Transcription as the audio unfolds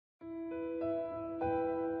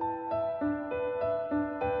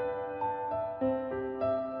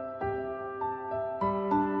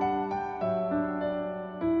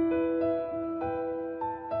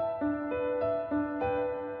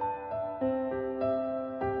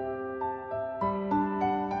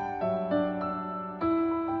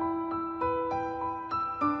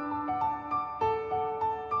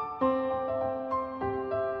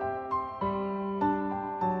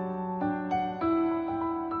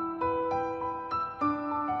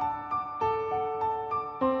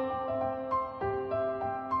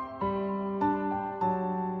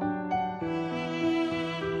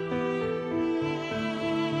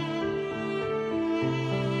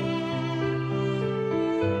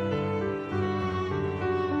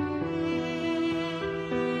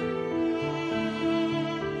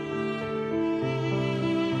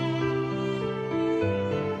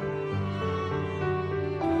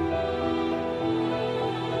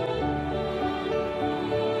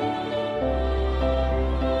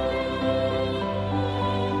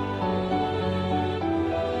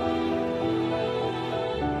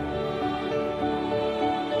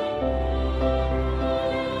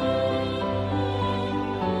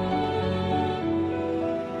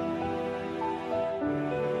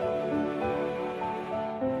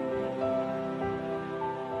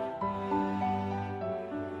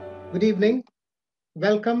Good evening.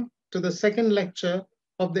 Welcome to the second lecture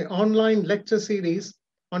of the online lecture series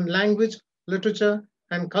on language, literature,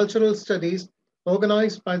 and cultural studies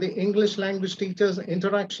organized by the English Language Teachers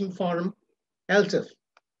Interaction Forum, ELTIF.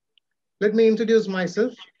 Let me introduce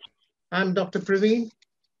myself. I'm Dr. Praveen,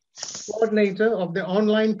 coordinator of the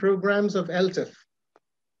online programs of ELTIF.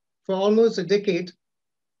 For almost a decade,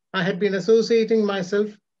 I had been associating myself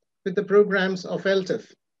with the programs of ELTIF.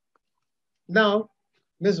 Now,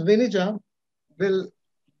 Ms. Vinija will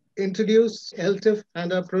introduce ELTIF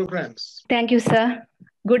and our programs. Thank you, sir.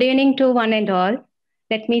 Good evening to one and all.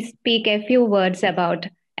 Let me speak a few words about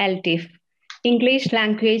ELTIF, English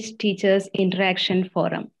Language Teachers Interaction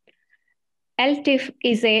Forum. ELTIF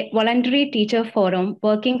is a voluntary teacher forum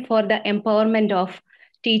working for the empowerment of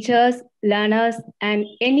teachers, learners, and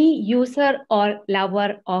any user or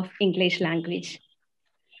lover of English language.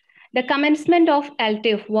 The commencement of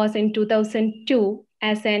ELTIF was in 2002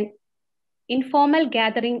 as an informal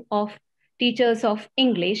gathering of teachers of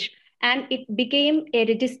English, and it became a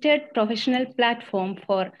registered professional platform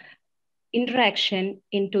for interaction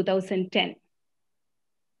in 2010.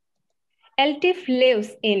 ELTIF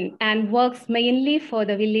lives in and works mainly for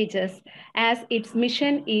the villages, as its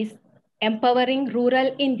mission is empowering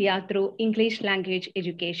rural India through English language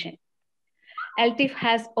education. ELTIF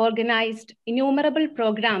has organized innumerable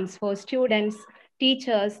programs for students,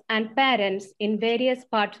 teachers, and parents in various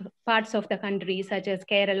parts of the country, such as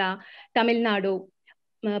Kerala, Tamil Nadu,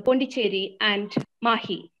 Pondicherry, and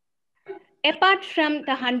Mahi. Apart from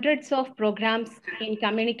the hundreds of programs in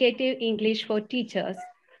communicative English for teachers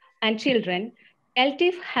and children,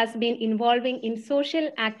 ELTIF has been involving in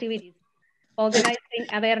social activities, organizing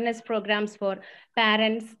awareness programs for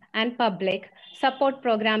parents and public, support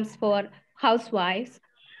programs for housewives,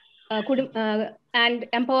 and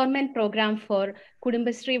empowerment program for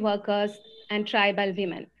Kudumbashree workers and tribal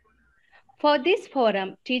women. For this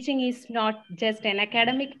forum, teaching is not just an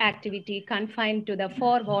academic activity confined to the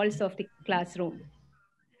four walls of the classroom.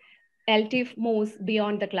 ELTIF moves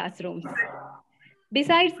beyond the classrooms.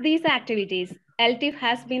 Besides these activities, ELTIF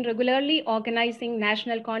has been regularly organizing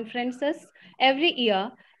national conferences every year,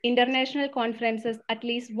 international conferences at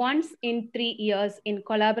least once in 3 years in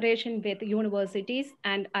collaboration with universities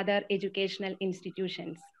and other educational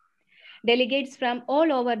institutions. Delegates from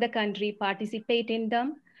all over the country participate in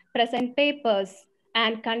them, present papers,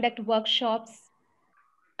 and conduct workshops,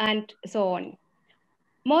 and so on.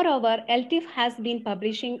 Moreover, ELTIF has been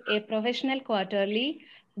publishing a professional quarterly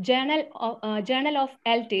journal of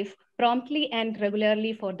ELTIF promptly and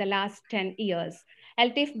regularly for the last 10 years.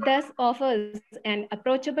 ELTIF thus offers an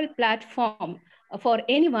approachable platform for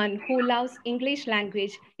anyone who loves English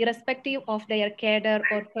language, irrespective of their cadre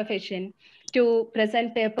or profession, to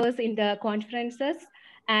present papers in the conferences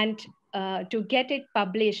and to get it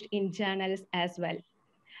published in journals as well.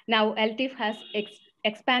 Now, ELTIF has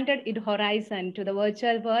expanded its horizon to the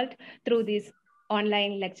virtual world through this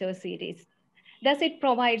online lecture series. Thus, it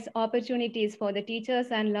provides opportunities for the teachers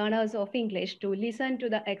and learners of English to listen to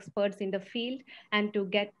the experts in the field and to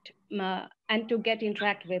get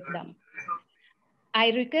interact with them. I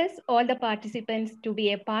request all the participants to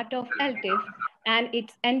be a part of ELTIF and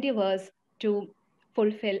its endeavors to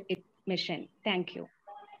fulfill its mission. Thank you.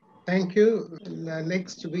 Thank you.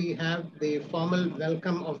 Next, we have the formal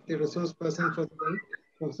welcome of the resource person for the day,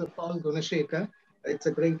 Professor Paul Gunashekar. It's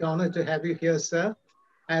a great honor to have you here, sir.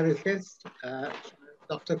 I request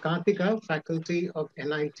Dr. Kartika, faculty of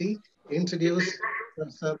NIT, introduce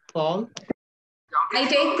Professor Paul. I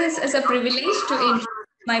take this as a privilege to introduce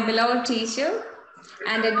my beloved teacher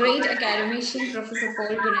and a great academician, Professor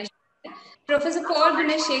Paul Gunashekar. Professor Paul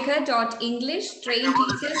Gunashekar taught English, trained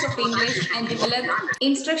teachers of English, and developed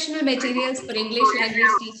instructional materials for English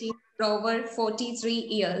language teaching for over 43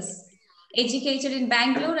 years. Educated in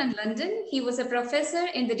Bangalore and London, he was a professor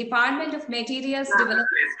in the Department of Materials Development,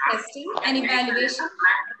 Testing, and Evaluation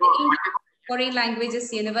at the English Foreign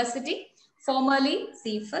Languages University, formerly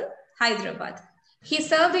EFL, Hyderabad. He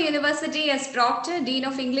served the university as Proctor, Dean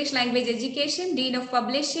of English Language Education, Dean of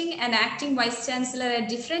Publishing, and Acting Vice Chancellor at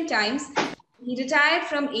different times. He retired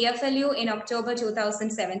from EFLU in October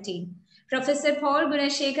 2017. Professor Paul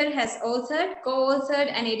Gunashekar has authored, co-authored,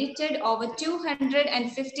 and edited over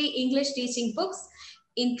 250 English teaching books,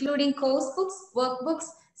 including course books, workbooks,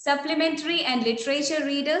 supplementary and literature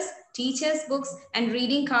readers, teachers' books, and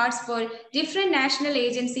reading cards for different national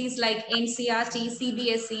agencies like NCERT,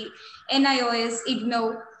 CBSE, NIOS,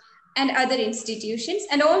 IGNOU, and other institutions,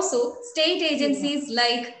 and also state agencies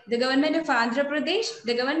like the government of Andhra Pradesh,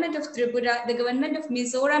 the government of Tripura, the government of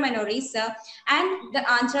Mizoram and Orissa, and the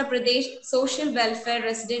Andhra Pradesh Social Welfare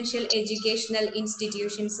Residential Educational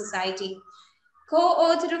Institution Society.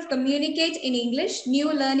 Co-author of Communicate in English,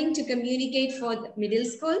 New Learning to Communicate for Middle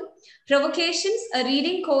School, Provocations, a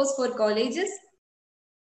reading course for colleges,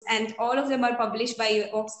 and all of them are published by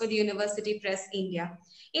Oxford University Press, India.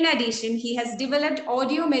 In addition, he has developed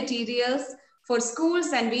audio materials for schools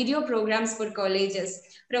and video programs for colleges.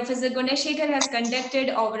 Professor Gunashekar has conducted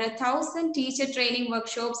over 1,000 teacher training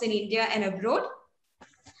workshops in India and abroad.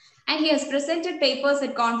 And he has presented papers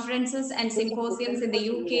at conferences and symposiums in the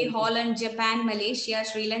UK, Holland, Japan, Malaysia,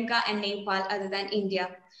 Sri Lanka, and Nepal, other than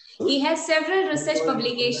India. He has several research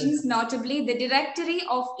publications, notably the Directory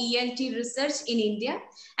of ELT Research in India,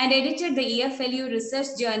 and edited the EFLU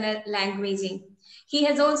Research Journal Languaging. He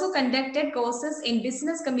has also conducted courses in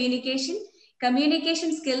business communication,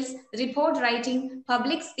 communication skills, report writing,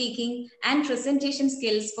 public speaking, and presentation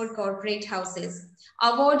skills for corporate houses.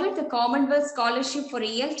 Awarded the Commonwealth Scholarship for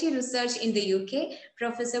ELT Research in the UK,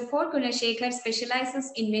 Professor Paul Gunashekar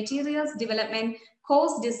specializes in materials development,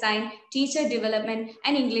 course design, teacher development,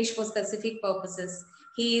 and English for specific purposes.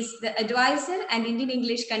 He is the advisor and Indian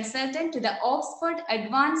English consultant to the Oxford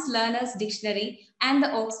Advanced Learners Dictionary and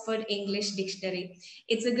the Oxford English Dictionary.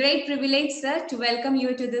 It's a great privilege, sir, to welcome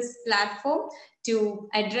you to this platform to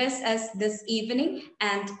address us this evening.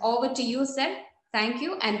 And over to you, sir. Thank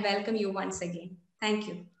you and welcome you once again. Thank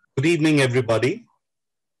you. Good evening, everybody.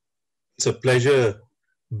 It's a pleasure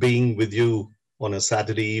being with you on a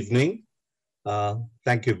Saturday evening.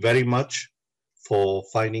 Thank you very much for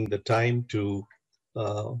finding the time to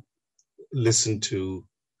listen to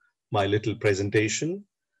my little presentation.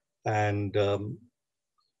 And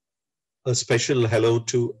a special hello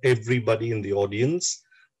to everybody in the audience.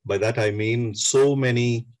 By that I mean so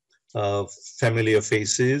many familiar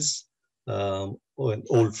faces,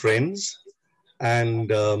 old friends. And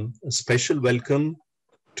a special welcome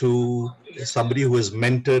to somebody who has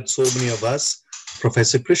mentored so many of us,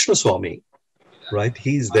 Professor Krishnaswamy, right?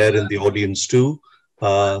 He's there in the audience too.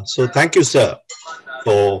 So thank you, sir,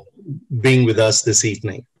 for being with us this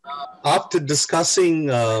evening. After discussing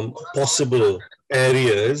possible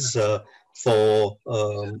areas for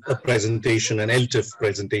a presentation, an ELTIF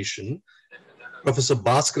presentation, Professor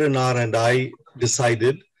Bhaskaranar and I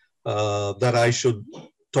decided that I should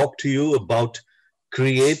talk to you about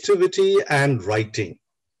creativity and writing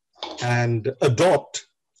and adopt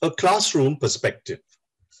a classroom perspective.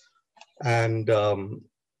 And you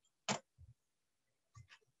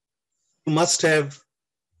must have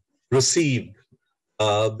received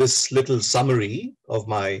this little summary of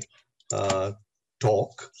my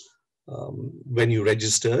talk when you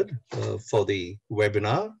registered for the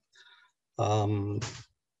webinar. I'll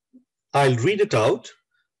read it out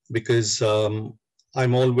because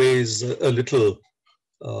I'm always a little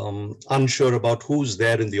unsure about who's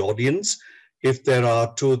there in the audience. If there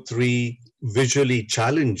are 2 or 3 visually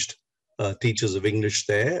challenged teachers of English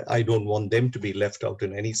there, I don't want them to be left out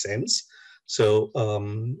in any sense. So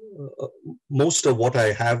most of what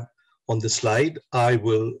I have on the slide, I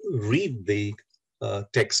will read the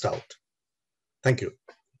text out. Thank you.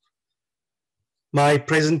 My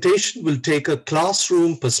presentation will take a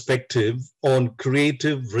classroom perspective on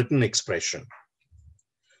creative written expression.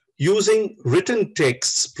 Using written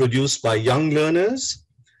texts produced by young learners,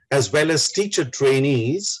 as well as teacher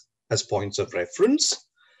trainees as points of reference,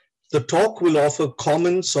 the talk will offer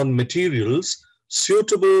comments on materials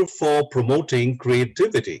suitable for promoting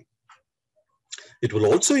creativity. It will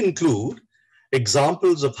also include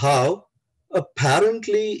examples of how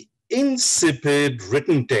apparently insipid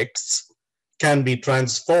written texts can be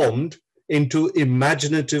transformed into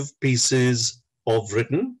imaginative pieces of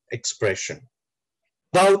written expression.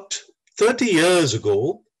 About 30 years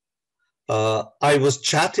ago, I was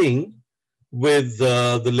chatting with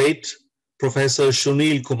the late Professor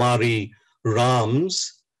Shunil Kumari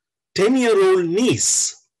Ram's 10-year-old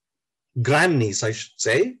niece, grandniece, I should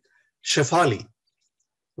say, Shefali,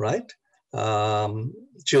 right?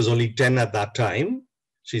 She was only 10 at that time.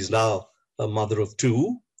 She's now a mother of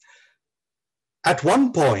 2. At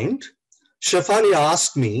one point, Shefali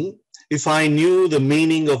asked me if I knew the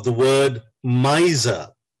meaning of the word miser,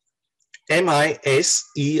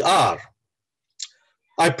 M-I-S-E-R.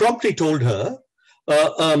 I promptly told her,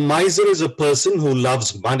 a miser is a person who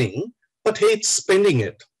loves money but hates spending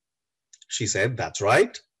it. She said, that's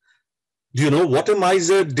right. Do you know what a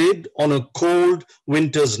miser did on a cold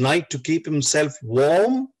winter's night to keep himself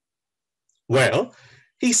warm? Well,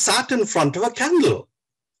 he sat in front of a candle.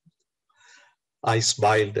 I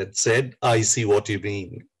smiled and said, I see what you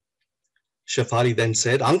mean. Shefali then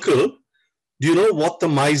said, Uncle, do you know what the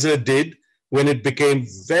miser did when it became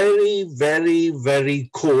very, very, very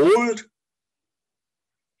cold?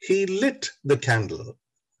 He lit the candle.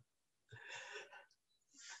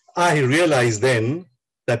 I realized then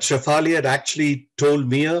that Shefali had actually told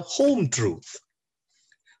me a home truth,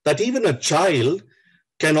 that even a child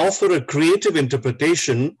can offer a creative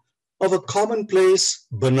interpretation of a commonplace,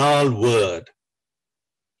 banal word.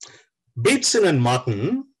 Bateson and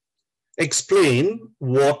Martin explain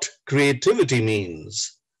what creativity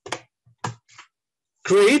means.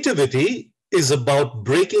 Creativity is about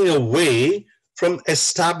breaking away from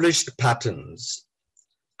established patterns.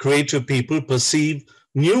 Creative people perceive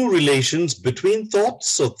new relations between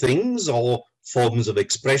thoughts or things or forms of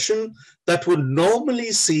expression that would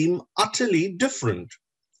normally seem utterly different.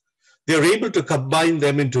 They're able to combine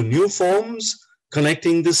them into new forms,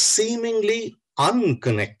 connecting the seemingly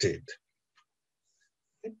unconnected.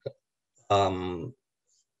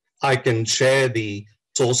 I can share the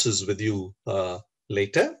sources with you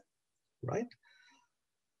later, right?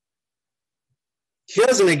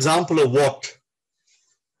 Here's an example of what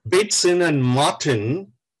Bateson and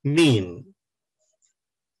Martin mean.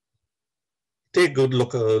 Take a good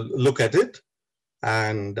look at it,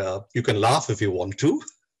 and you can laugh if you want to.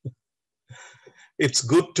 It's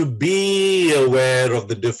good to be aware of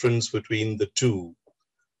the difference between the two,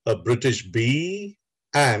 a British B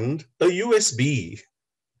and a US B.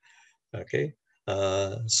 Okay,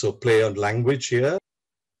 so play on language here.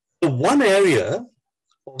 One area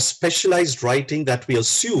of specialized writing that we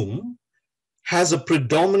assume has a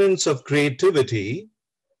predominance of creativity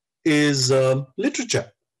is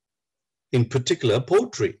literature, in particular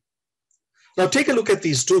poetry. Now take a look at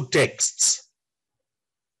these two texts.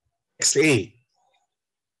 Text A.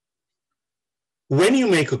 When you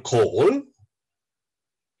make a call,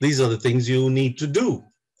 these are the things you need to do.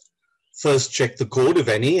 First, check the code, if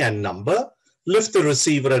any, and number. Lift the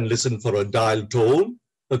receiver and listen for a dial tone,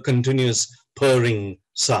 a continuous purring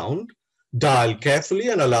sound. Dial carefully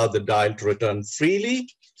and allow the dial to return freely.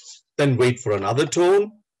 Then wait for another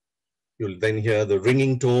tone. You'll then hear the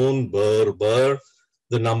ringing tone, burr, burr.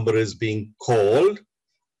 The number is being called,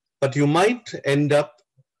 but you might end up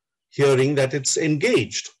hearing that it's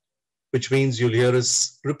engaged, which means you'll hear a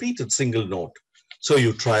repeated single note. So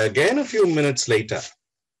you try again a few minutes later.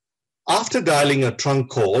 After dialing a trunk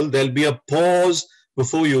call, there'll be a pause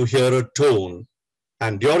before you hear a tone.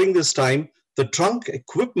 And during this time, the trunk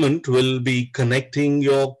equipment will be connecting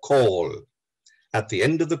your call. At the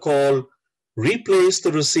end of the call, replace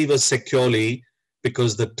the receiver securely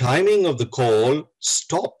because the timing of the call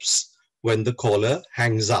stops when the caller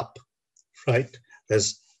hangs up, right?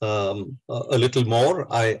 There's a little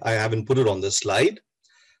more. I haven't put it on the slide.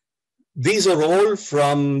 These are all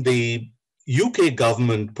from the UK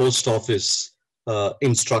government post office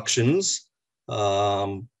instructions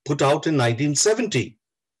put out in 1970.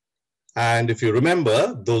 And if you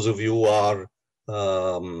remember, those of you who are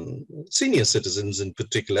senior citizens in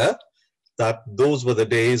particular, that those were the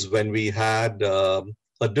days when we had a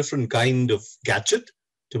different kind of gadget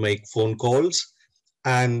to make phone calls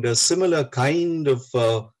and a similar kind of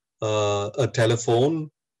a telephone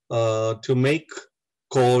to make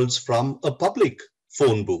calls from a public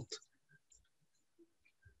phone booth.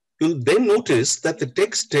 You'll then notice that the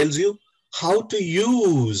text tells you how to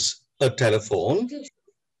use a telephone.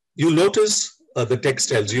 You'll notice the text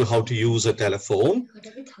tells you how to use a telephone,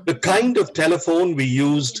 the kind of telephone we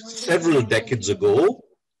used several decades ago,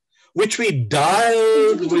 which we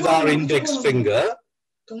dialed with our index finger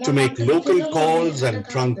to make local calls and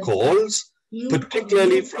trunk calls,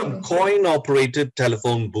 particularly from coin-operated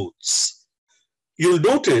telephone booths. You'll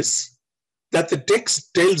notice that the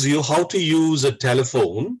text tells you how to use a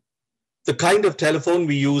telephone, the kind of telephone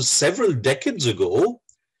we used several decades ago,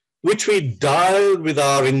 which we dialed with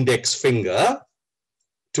our index finger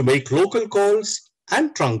to make local calls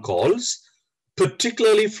and trunk calls,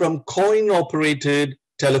 particularly from coin-operated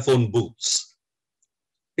telephone booths.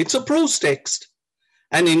 It's a prose text,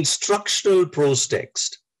 an instructional prose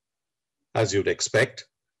text. As you'd expect,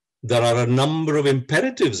 there are a number of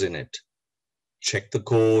imperatives in it. Check the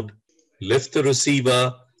code, lift the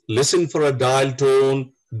receiver, listen for a dial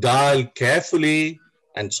tone, dial carefully,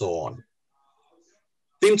 and so on.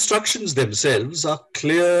 The instructions themselves are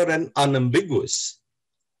clear and unambiguous.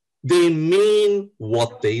 They mean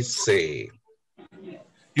what they say.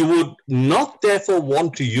 You would not therefore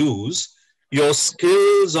want to use your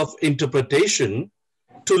skills of interpretation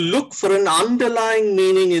to look for an underlying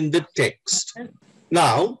meaning in the text.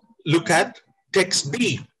 Now, look at text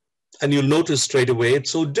B, and you'll notice straight away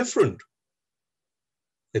it's so different.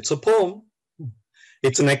 It's a poem.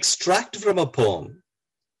 It's an extract from a poem.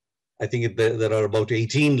 I think there are about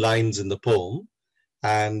 18 lines in the poem,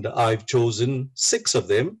 and I've chosen 6 of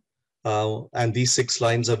them. And these 6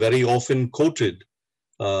 lines are very often quoted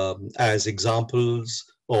as examples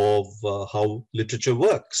of how literature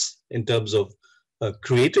works in terms of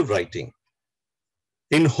creative writing.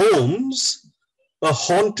 In homes, a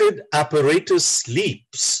haunted apparatus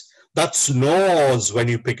sleeps that snores when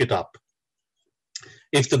you pick it up.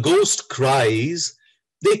 If the ghost cries,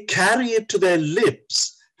 they carry it to their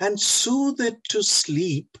lips and soothe it to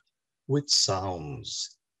sleep with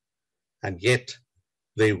sounds. And yet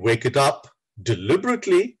they wake it up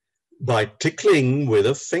deliberately by tickling with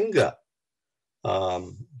a finger.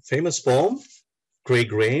 Famous poem,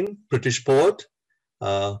 Craig Raine, British poet,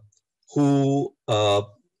 who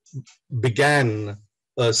began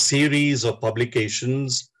a series of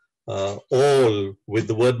publications all with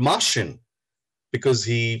the word Martian, because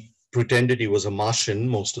he pretended he was a Martian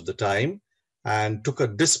most of the time and took a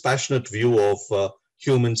dispassionate view of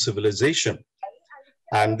human civilization.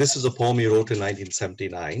 And this is a poem he wrote in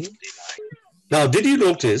 1979. Now, did you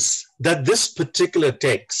notice that this particular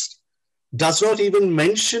text does not even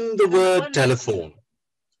mention the word telephone?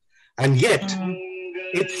 And yet,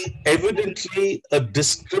 it's evidently a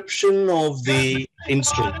description of the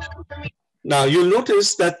instrument. Now, you'll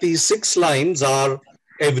notice that these 6 lines are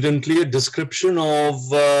evidently a description of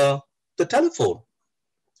the telephone.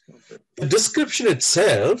 The description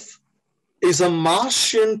itself is a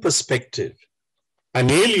Martian perspective. An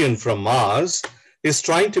alien from Mars is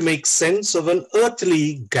trying to make sense of an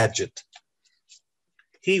earthly gadget.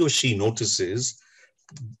 He or she notices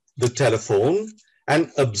the telephone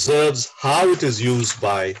and observes how it is used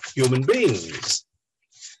by human beings.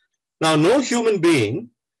 Now, no human being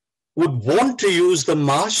would want to use the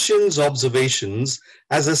Martian's observations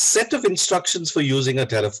as a set of instructions for using a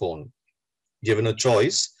telephone. Given a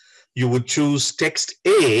choice, you would choose text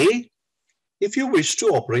A if you wish to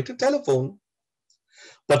operate a telephone.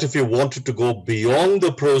 But if you wanted to go beyond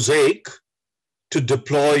the prosaic to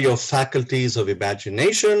deploy your faculties of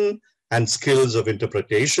imagination and skills of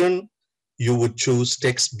interpretation, you would choose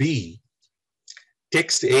text B.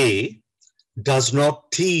 Text A does not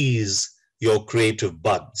tease your creative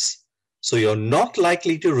buds, so you're not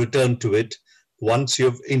likely to return to it once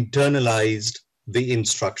you've internalized the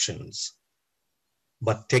instructions.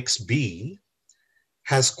 But text B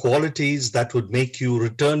has qualities that would make you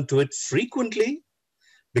return to it frequently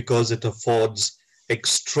because it affords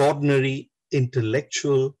extraordinary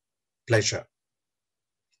intellectual pleasure.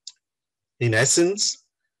 In essence,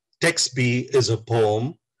 text B is a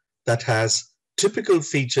poem that has typical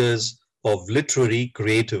features of literary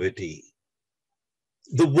creativity.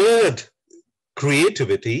 The word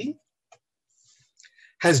creativity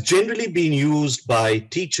has generally been used by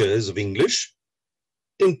teachers of English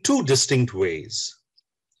in 2 distinct ways.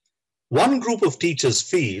 One group of teachers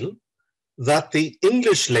feel that the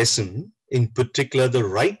English lesson, in particular the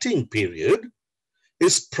writing period,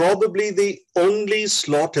 is probably the only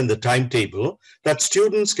slot in the timetable that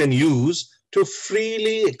students can use to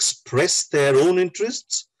freely express their own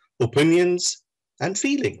interests, opinions, and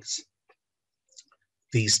feelings.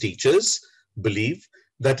 These teachers believe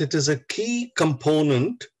that it is a key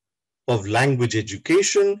component of language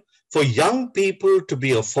education for young people to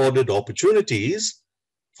be afforded opportunities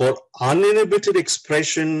for uninhibited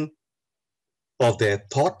expression of their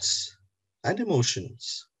thoughts and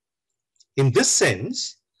emotions. In this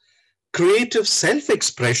sense, creative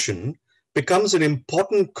self-expression becomes an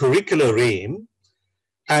important curricular aim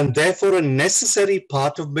and therefore a necessary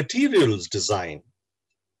part of materials design.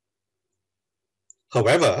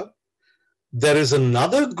 However, there is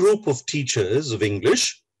another group of teachers of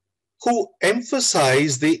English who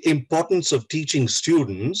emphasize the importance of teaching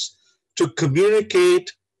students to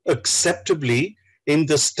communicate acceptably in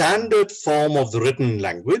the standard form of the written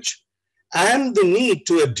language and the need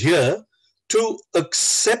to adhere to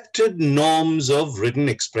accepted norms of written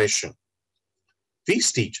expression.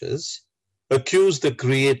 These teachers accuse the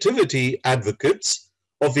creativity advocates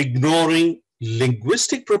of ignoring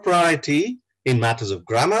linguistic propriety in matters of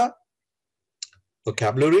grammar,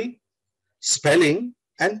 vocabulary, spelling,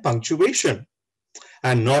 and punctuation.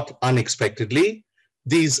 And not unexpectedly,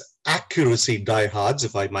 these accuracy diehards,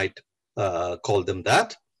 if I might call them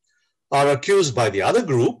that, are accused by the other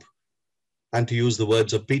group, and to use the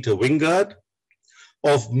words of Peter Wingard,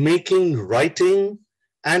 of making writing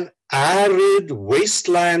an arid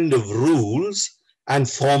wasteland of rules and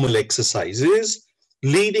formal exercises,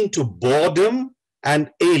 leading to boredom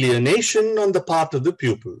and alienation on the part of the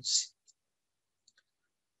pupils.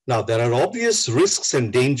 Now, there are obvious risks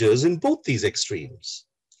and dangers in both these extremes.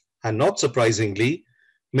 And not surprisingly,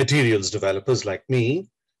 materials developers like me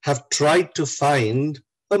have tried to find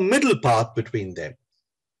a middle path between them.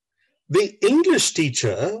 The English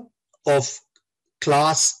teacher of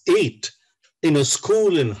class 8 in a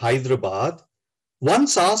school in Hyderabad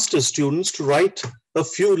once asked his students to write a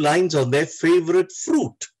few lines on their favorite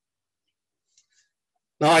fruit.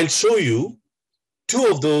 Now I'll show you two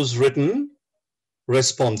of those written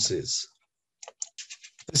responses.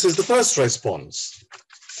 This is the first response,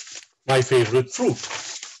 my favorite fruit.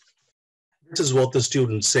 This is what the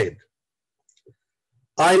student said.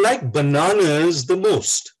 I like bananas the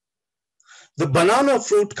most. The banana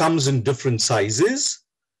fruit comes in different sizes,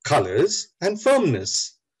 colors, and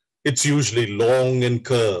firmness. It's usually long and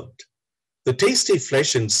curved. The tasty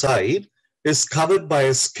flesh inside is covered by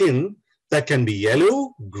a skin that can be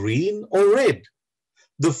yellow, green, or red.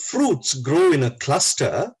 The fruits grow in a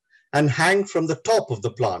cluster and hang from the top of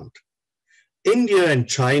the plant. India and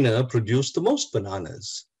China produce the most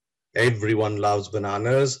bananas. Everyone loves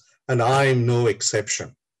bananas, and I'm no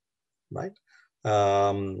exception, right?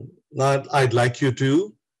 Now I'd like you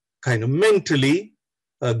to kind of mentally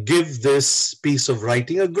give this piece of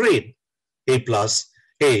writing a grade, A plus,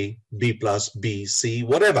 A, B plus, B, C,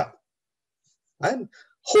 whatever. And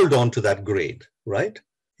hold on to that grade, right?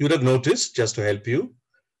 You'd have noticed, just to help you,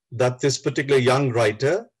 that this particular young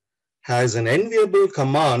writer has an enviable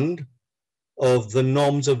command of the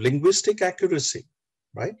norms of linguistic accuracy,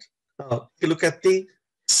 right? Now, if you look at the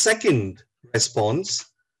second response,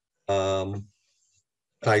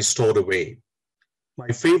 I stored away. My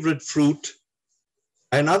favorite fruit,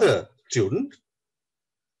 another student,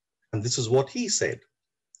 and this is what he said.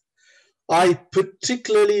 I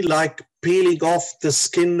particularly like peeling off the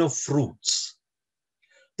skin of fruits.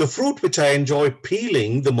 The fruit which I enjoy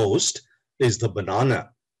peeling the most is the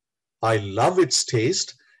banana. I love its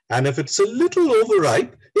taste, and if it's a little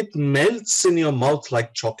overripe, it melts in your mouth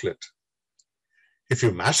like chocolate. If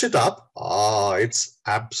you mash it up, it's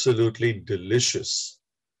absolutely delicious.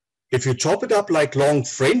 If you chop it up like long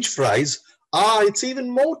French fries, it's even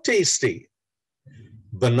more tasty.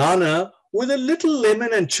 Banana with a little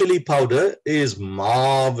lemon and chili powder is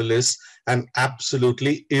marvelous and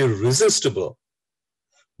absolutely irresistible.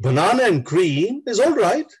 Banana and cream is all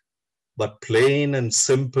right, but plain and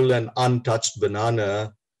simple and untouched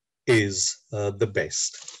banana is the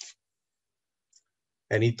best.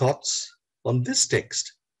 Any thoughts on this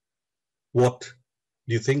text? What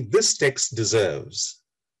do you think this text deserves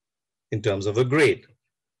in terms of a grade?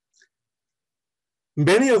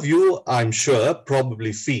 Many of you, I'm sure,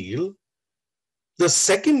 probably feel the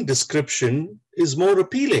second description is more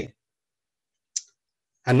appealing.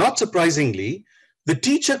 And not surprisingly, the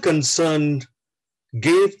teacher concerned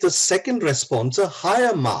gave the second response a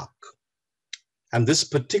higher mark. And this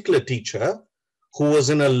particular teacher, who was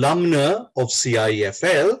an alumna of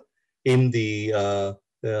CIEFL in the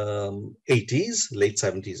 80s, late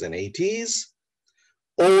 70s and 80s,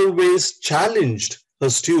 always challenged her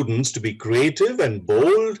students to be creative and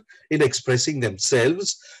bold in expressing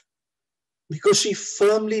themselves, because she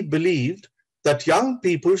firmly believed that young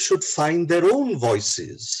people should find their own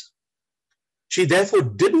voices. She therefore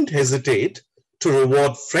didn't hesitate to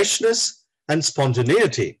reward freshness and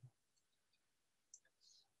spontaneity.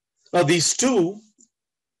 Now, these two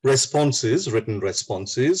responses, written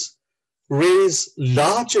responses, raise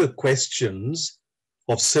larger questions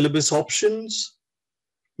of syllabus options,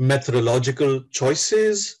 methodological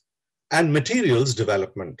choices, and materials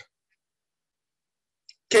development.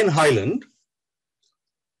 Ken Hyland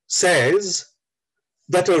says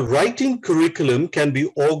that a writing curriculum can be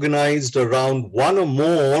organized around one or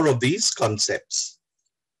more of these concepts: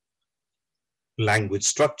 language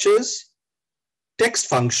structures, text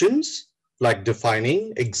functions like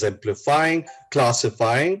defining, exemplifying,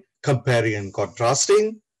 classifying, comparing and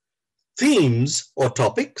contrasting, themes or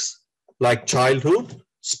topics like childhood,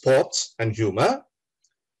 sports, and humor,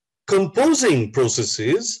 composing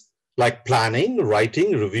processes like planning,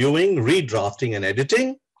 writing, reviewing, redrafting, and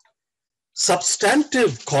editing,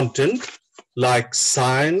 substantive content like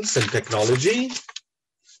science and technology,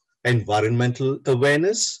 environmental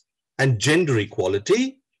awareness, and gender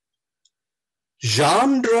equality,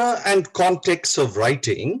 genre and context of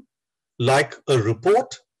writing like a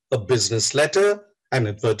report, a business letter, an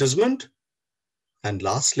advertisement, and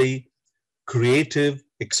lastly, creative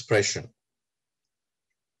expression.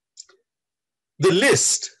 The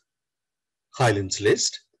list, Hyland's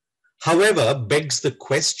list, however, begs the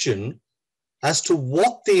question as to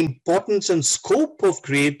what the importance and scope of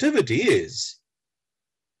creativity is.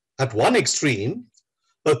 At one extreme,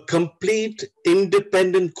 a complete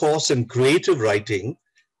independent course in creative writing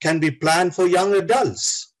can be planned for young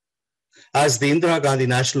adults as the Indira Gandhi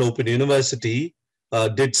National Open University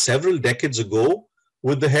did several decades ago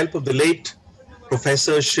with the help of the late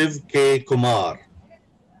Professor Shiv K. Kumar.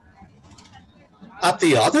 At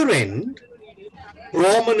the other end,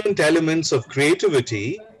 prominent elements of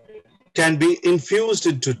creativity can be infused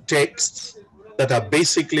into texts that are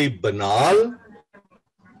basically banal,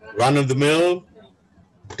 run-of-the-mill,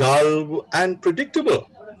 dull, and predictable.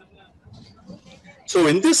 So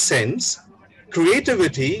in this sense,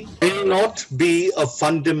 creativity may not be a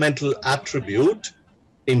fundamental attribute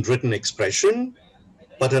in written expression,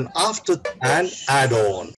 but an after and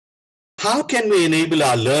add-on. How can we enable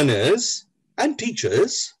our learners and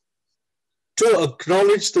teachers to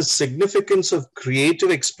acknowledge the significance of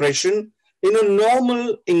creative expression in a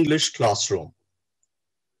normal English classroom?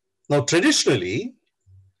 Now, traditionally,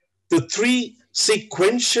 the three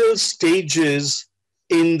sequential stages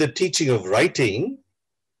in the teaching of writing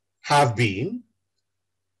have been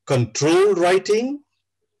controlled writing,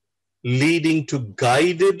 leading to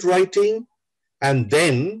guided writing, and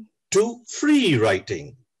then to free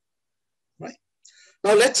writing. Right?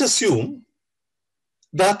 Now, let's assume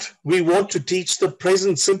that we want to teach the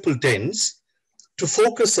present simple tense to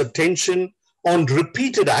focus attention on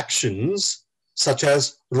repeated actions such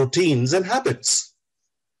as routines and habits.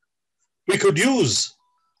 We could use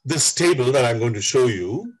this table that I'm going to show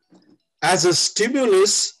you as a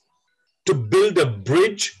stimulus to build a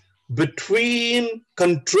bridge between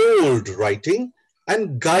controlled writing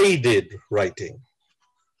and guided writing.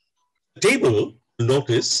 The table,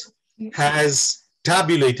 notice, has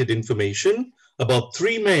tabulated information about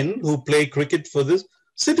 3 men who play cricket for the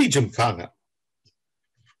City Gymkhana.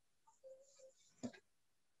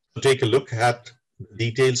 Take a look at the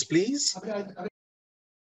details, please.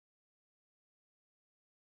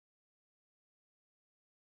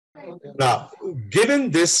 Now,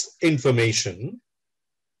 given this information,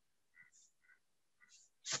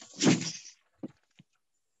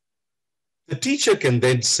 the teacher can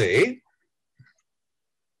then say,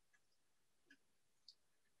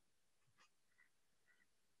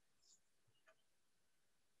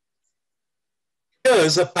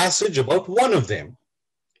 here's a passage about one of them.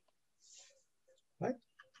 Right?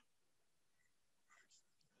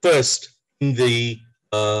 First, in the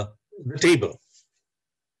table,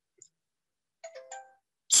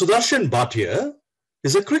 Sudarshan Bhatia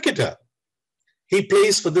is a cricketer. He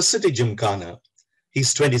plays for the City Gymkhana.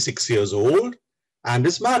 He's 26 years old and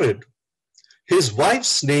is married. His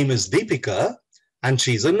wife's name is Deepika and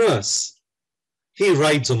she's a nurse. He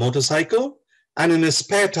rides a motorcycle and in his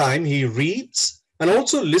spare time he reads and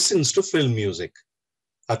also listens to film music.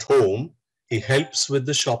 At home, he helps with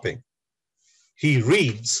the shopping. He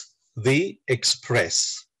reads the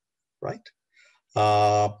Express, right?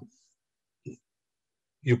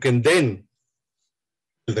 You can then,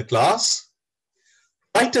 in the class,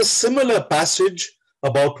 write a similar passage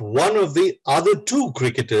about one of the other 2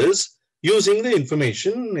 cricketers using the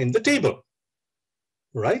information in the table,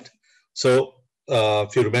 right? So,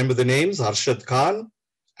 if you remember the names, Arshad Khan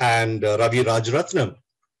and Ravi Rajaratnam.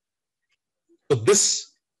 So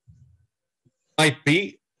this might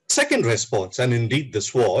be second response, and indeed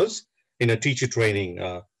this was in a teacher training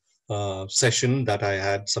session that I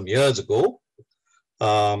had some years ago.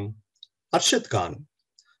 Arshad Khan.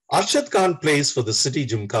 Arshad Khan plays for the City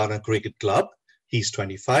Gymkhana Cricket Club. He's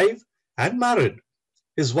 25 and married.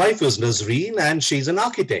 His wife is Nazreen and she's an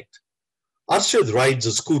architect. Arshad rides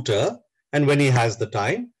a scooter and when he has the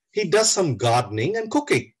time, he does some gardening and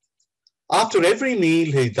cooking. After every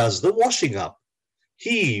meal, he does the washing up.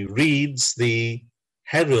 He reads the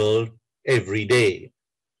Herald every day.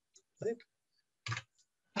 Right?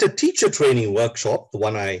 At a teacher training workshop, the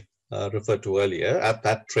one I referred to earlier, at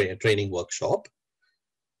that training workshop,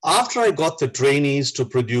 after I got the trainees to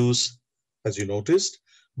produce, as you noticed,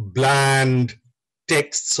 bland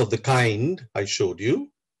texts of the kind I showed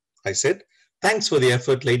you, I said, thanks for the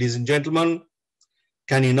effort, ladies and gentlemen.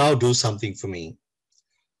 Can you now do something for me?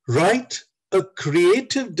 Write a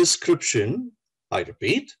creative description, I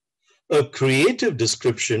repeat, a creative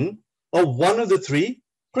description of one of the 3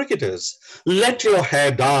 cricketers. Let your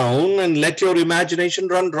hair down and let your imagination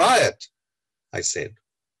run riot, I said.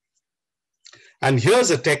 And here's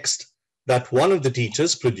a text that one of the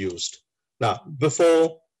teachers produced. Now,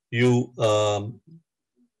 before you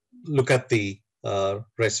look at the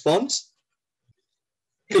response,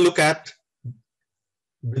 take a look at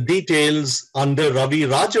the details under Ravi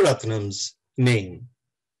Rajaratnam's name,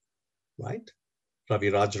 right?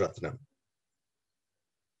 Ravi Rajaratnam.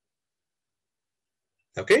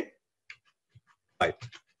 Okay? Right.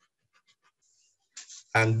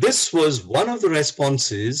 And this was one of the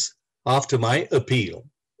responses after my appeal.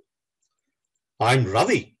 I'm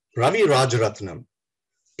Ravi Rajaratnam.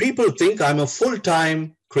 People think I'm a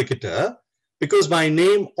full-time cricketer because my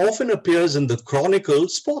name often appears in the Chronicle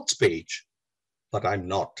sports page. But I'm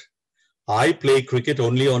not. I play cricket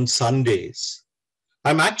only on Sundays.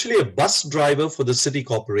 I'm actually a bus driver for the city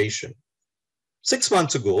corporation. 6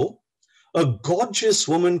 months ago, a gorgeous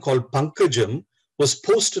woman called Pankajam was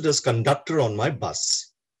posted as conductor on my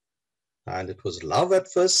bus. And it was love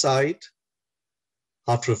at first sight.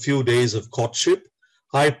 After a few days of courtship,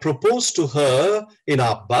 I proposed to her in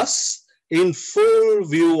our bus in full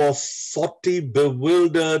view of 40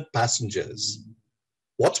 bewildered passengers.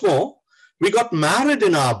 What's more, we got married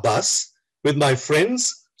in our bus with my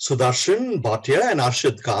friends Sudarshan, Bhatia and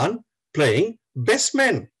Arshad Khan playing best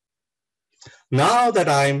men. Now that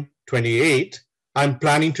I'm 28, I'm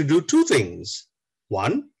planning to do two things.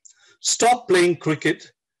 One, stop playing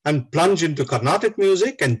cricket and plunge into Carnatic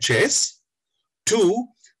music and chess. Two,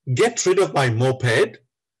 get rid of my moped.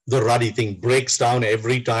 The ruddy thing breaks down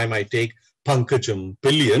every time I take Pankajam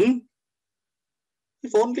pillion.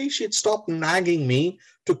 If only she'd stop nagging me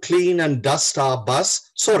to clean and dust our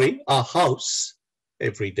house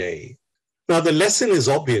every day. Now the lesson is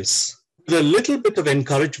obvious. With a little bit of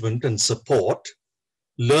encouragement and support,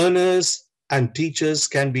 learners and teachers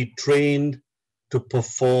can be trained to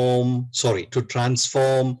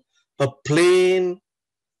transform a plain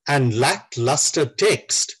and lackluster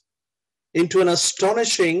text into an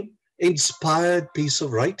astonishing, inspired piece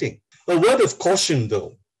of writing. A word of caution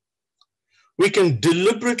though, we can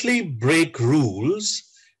deliberately break rules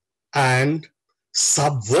and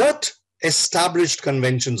subvert established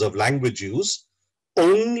conventions of language use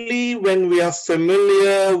only when we are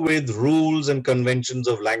familiar with rules and conventions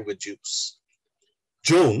of language use.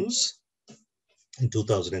 Jones, in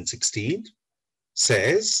 2016,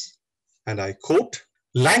 says, and I quote,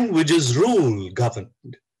 "Language is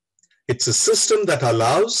rule-governed. It's a system that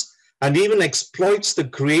allows and even exploits the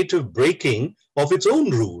creative breaking of its own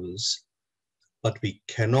rules. But we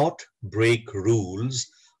cannot break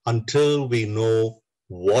rules until we know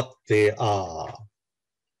what they are."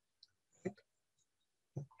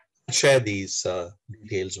 I'll share these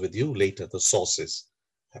details with you later, the sources.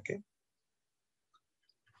 Okay.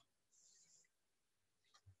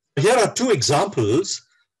 Here are two examples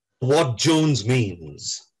of what Jones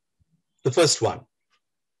means. The first one,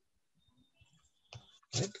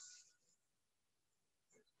 right?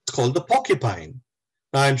 It's called the porcupine.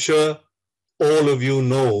 Now, I'm sure all of you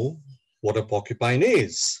know what a porcupine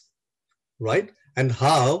is, right? And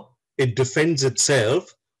how it defends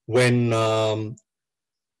itself when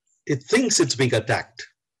it thinks it's being attacked,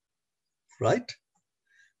 right?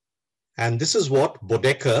 And this is what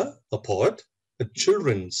Bodecker, a poet, a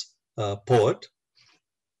children's poet,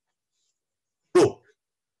 wrote.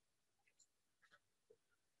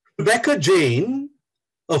 Rebecca Jane,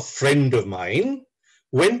 a friend of mine,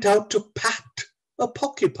 went out to pat a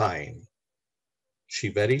porcupine. She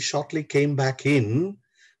very shortly came back in,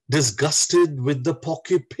 disgusted with the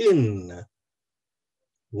porcupine.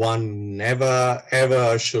 One never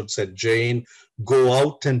ever should, said Jane, go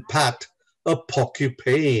out and pat a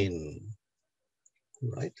porcupine.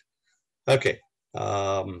 Right? Okay.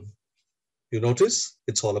 You notice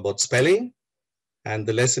it's all about spelling, and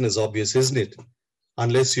the lesson is obvious, isn't it?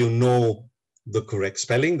 Unless you know the correct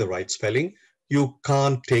spelling, the right spelling, you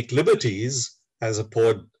can't take liberties, as a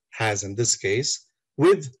poet has in this case,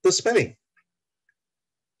 with the spelling.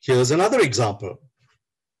 Here's another example.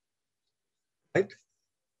 Right?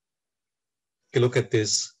 Take a look at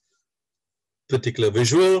this particular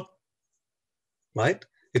visual, right?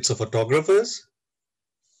 It's a photographer's,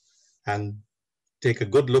 and take a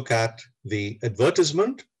good look at the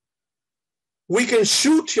advertisement. We can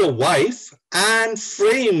shoot your wife and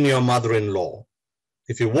frame your mother-in-law.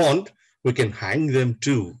 If you want, we can hang them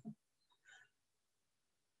too.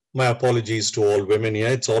 My apologies to all women here.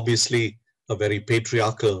 It's obviously a very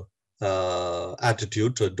patriarchal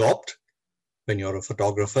attitude to adopt when you're a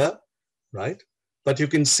photographer, right? But you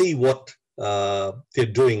can see what they're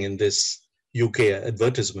doing in this UK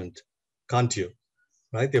advertisement, can't you?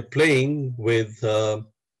 Right? They're playing with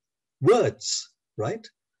words, right?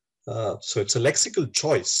 So it's a lexical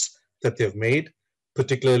choice that they've made,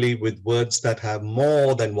 particularly with words that have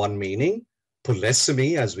more than one meaning,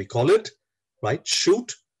 polysemy, as we call it, right?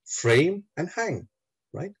 Shoot, frame, and hang,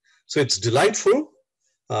 right? So it's delightful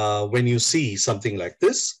when you see something like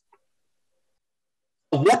this.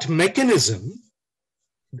 What mechanism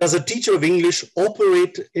does a teacher of English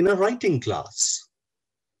operate in a writing class?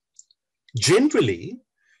 Generally,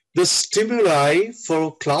 the stimuli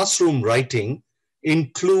for classroom writing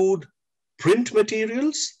include print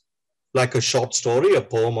materials like a short story, a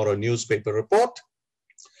poem, or a newspaper report.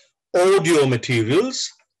 Audio materials,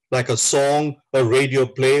 like a song, a radio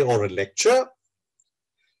play, or a lecture.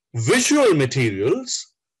 Visual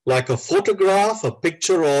materials, like a photograph, a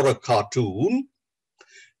picture, or a cartoon.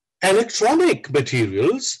 Electronic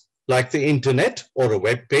materials, like the internet or a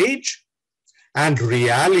web page. And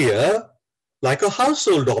realia, like a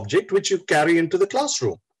household object which you carry into the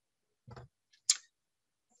classroom.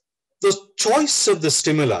 The choice of the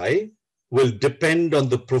stimuli will depend on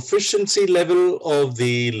the proficiency level of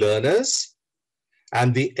the learners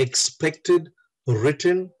and the expected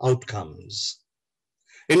written outcomes.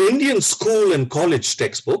 In Indian school and college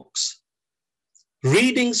textbooks,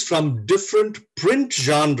 readings from different print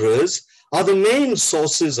genres are the main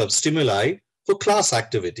sources of stimuli for class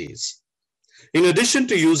activities. In addition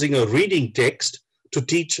to using a reading text to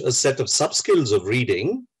teach a set of sub-skills of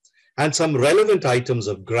reading and some relevant items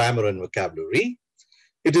of grammar and vocabulary,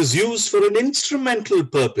 it is used for an instrumental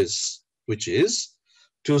purpose, which is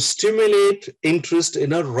to stimulate interest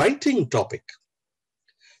in a writing topic.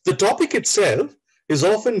 The topic itself is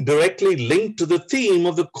often directly linked to the theme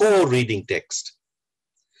of the core reading text.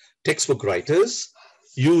 Textbook writers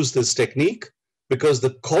use this technique because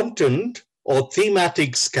the content or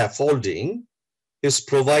thematic scaffolding is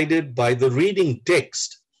provided by the reading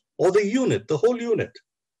text or the unit, the whole unit.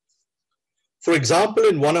 For example,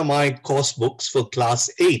 in one of my course books for class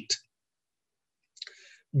 8,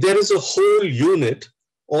 there is a whole unit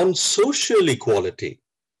on social equality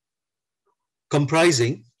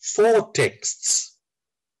comprising 4 texts.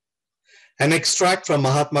 An extract from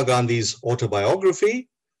Mahatma Gandhi's autobiography,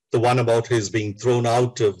 the one about his being thrown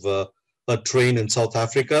out of a train in South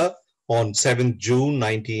Africa on 7th June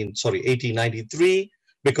 1893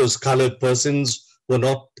 because colored persons were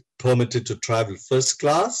not permitted to travel first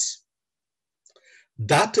class.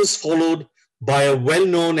 That is followed by a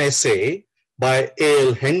well-known essay by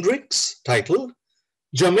A.L. Hendricks titled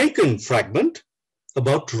Jamaican Fragment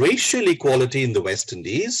about racial equality in the West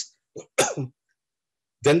Indies.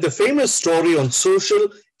 Then the famous story on social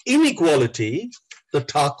inequality, The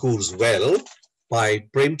Thakur's Well by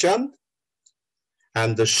Premchand,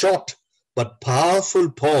 and the short but powerful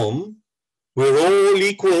poem We're All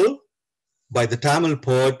Equal by the Tamil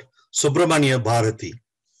poet Subramania Bharati.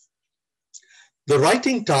 The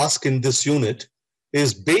writing task in this unit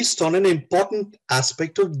is based on an important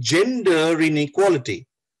aspect of gender inequality.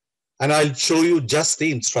 And I'll show you just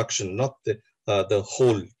the instruction, not the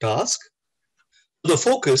whole task. The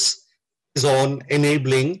focus is on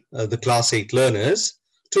enabling the class 8 learners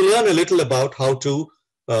to learn a little about how to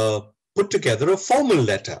put together a formal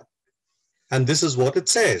letter. And this is what it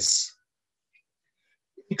says.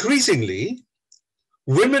 Increasingly,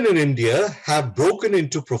 women in India have broken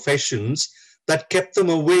into professions that kept them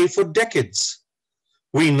away for decades.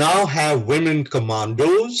 We now have women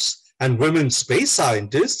commandos and women space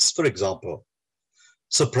scientists, for example.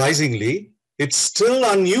 Surprisingly, it's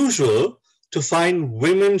still unusual to find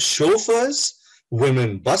women chauffeurs,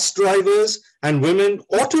 women bus drivers, and women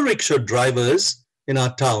auto rickshaw drivers in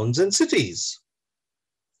our towns and cities.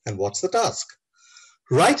 And what's the task?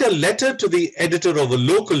 Write a letter to the editor of a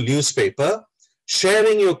local newspaper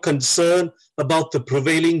sharing your concern about the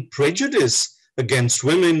prevailing prejudice against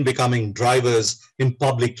women becoming drivers in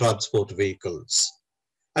public transport vehicles.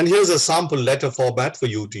 And here's a sample letter format for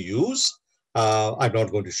you to use. I'm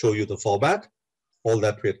not going to show you the format. All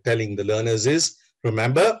that we're telling the learners is,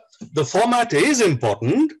 remember, the format is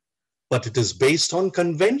important, but it is based on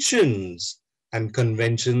conventions, and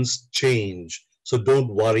conventions change. So don't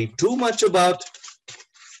worry too much about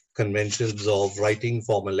conventions of writing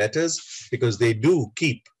formal letters, because they do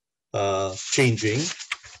keep changing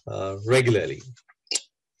regularly,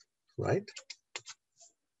 right?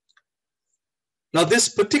 Now, this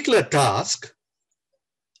particular task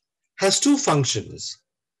has 2 functions.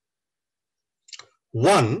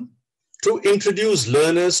 One, to introduce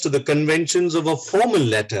learners to the conventions of a formal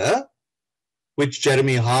letter, which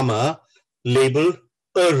Jeremy Harmer labeled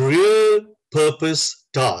a real purpose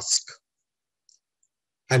task.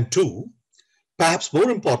 And 2, perhaps more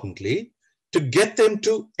importantly, to get them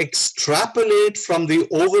to extrapolate from the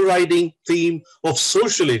overriding theme of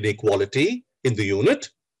social inequality in the unit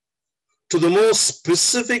to the more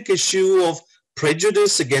specific issue of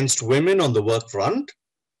prejudice against women on the work front,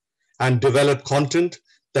 and develop content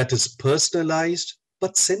that is personalized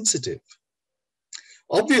but sensitive.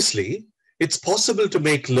 Obviously, it's possible to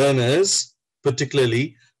make learners,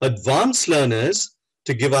 particularly advanced learners,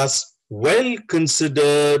 to give us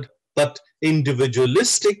well-considered but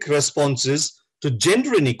individualistic responses to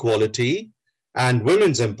gender inequality and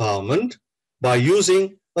women's empowerment by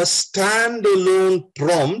using a standalone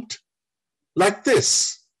prompt like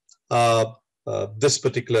this. This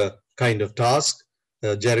particular kind of task,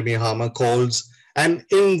 Jeremy Harmer calls an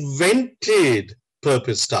invented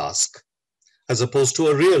purpose task, as opposed to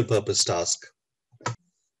a real purpose task.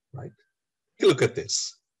 Right? Take a look at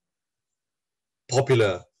this.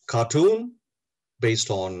 Popular cartoon based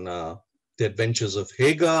on the adventures of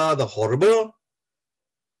Hagar the Horrible.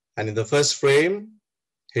 And in the first frame,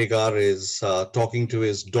 Hagar is talking to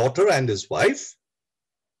his daughter and his wife.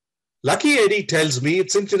 Lucky Eddie tells me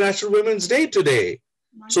it's International Women's Day today.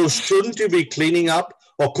 So shouldn't you be cleaning up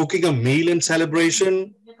or cooking a meal in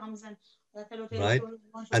celebration? Right?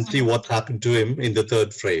 And see what happened to him in the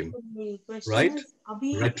third frame. Right?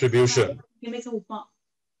 Retribution.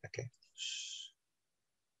 Okay.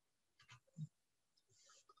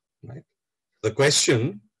 Right. The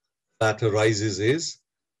question that arises is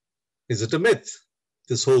it a myth?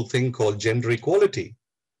 This whole thing called gender equality.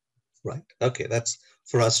 Right? Okay, that's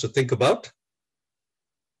for us to think about.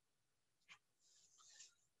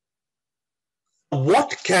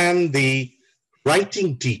 What can the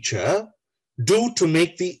writing teacher do to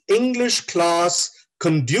make the English class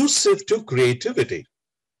conducive to creativity?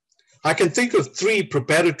 I can think of 3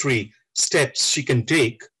 preparatory steps she can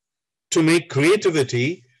take to make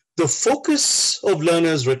creativity the focus of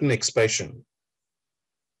learners' written expression.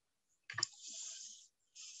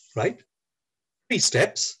 Right? 3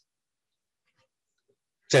 steps.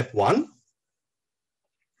 Step 1,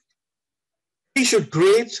 we should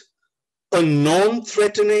create a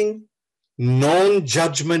non-threatening,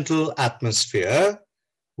 non-judgmental atmosphere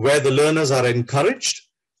where the learners are encouraged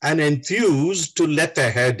and enthused to let their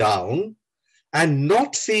hair down and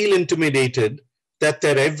not feel intimidated that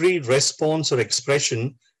their every response or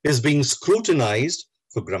expression is being scrutinized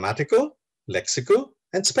for grammatical, lexical,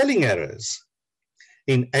 and spelling errors.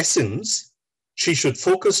 In essence, she should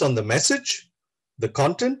focus on the message, the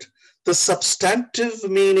content, the substantive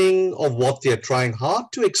meaning of what they are trying hard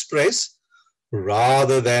to express,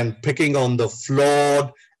 rather than picking on the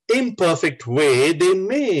flawed, imperfect way they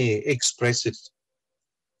may express it.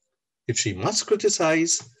 If she must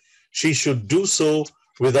criticize, she should do so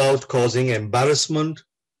without causing embarrassment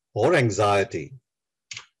or anxiety.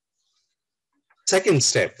 Second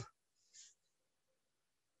step,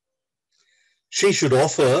 she should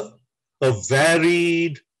offer a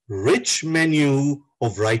varied, rich menu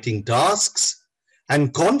of writing tasks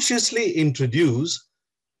and consciously introduce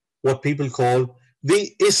what people call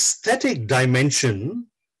the aesthetic dimension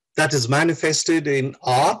that is manifested in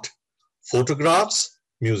art, photographs,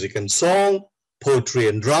 music and song, poetry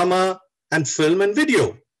and drama, and film and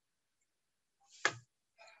video.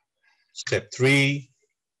 Step 3,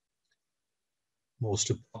 most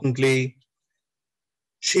importantly,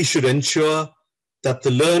 she should ensure that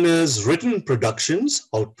the learners' written productions,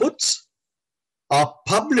 outputs, are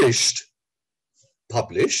published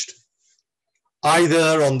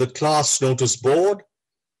either on the class notice board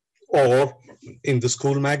or in the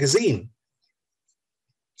school magazine.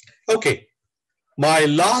 Okay, my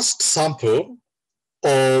last sample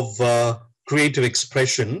of creative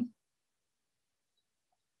expression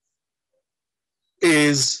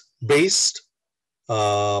is based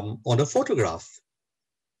on a photograph.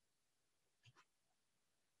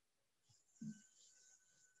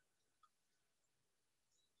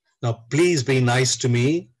 Now, please be nice to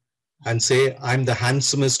me and say I'm the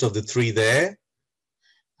handsomest of the 3 there.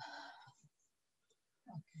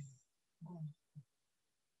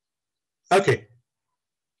 Okay.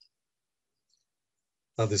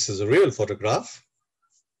 Now, this is a real photograph,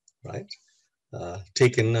 right?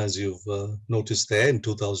 Taken, as you've noticed there, in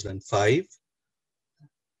 2005.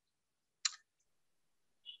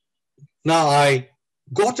 Now, I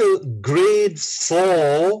got a grade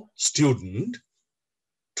 4 student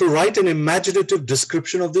to write an imaginative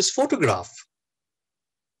description of this photograph.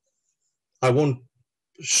 I won't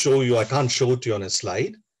show you, I can't show it to you on a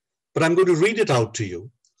slide, but I'm going to read it out to you.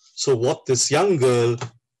 So what this young girl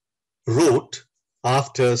wrote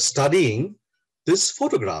after studying this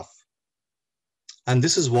photograph. And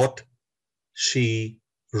this is what she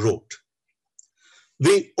wrote.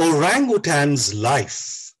 The orangutan's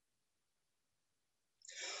life.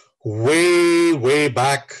 Way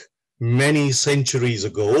back many centuries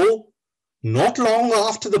ago, not long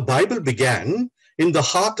after the Bible began, in the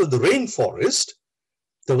heart of the rainforest,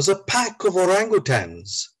 there was a pack of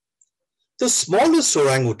orangutans. The smallest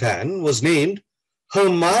orangutan was named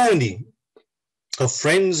Hermione. Her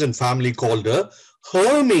friends and family called her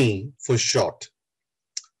Hermie for short.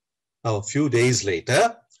 Now, a few days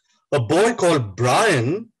later, a boy called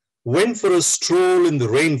Brian went for a stroll in the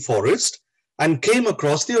rainforest and came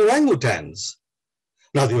across the orangutans.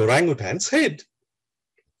 Now, the orangutans hid.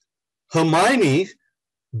 Hermione,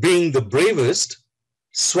 being the bravest,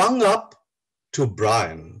 swung up to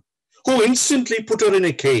Brian, who instantly put her in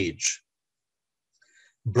a cage.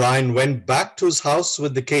 Brian went back to his house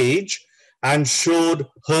with the cage and showed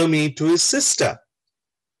Hermione to his sister,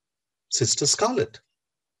 Sister Scarlet.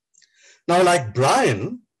 Now, like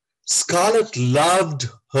Brian, Scarlet loved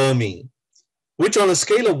Hermione, which on a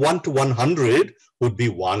scale of 1 to 100 would be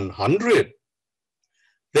 100.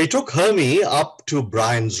 They took Hermione up to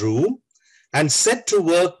Brian's room and set to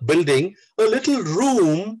work building a little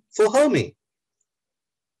room for Hermione.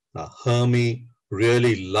 Now, Hermione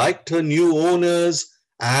really liked her new owners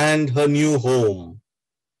and her new home.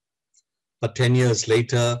 But 10 years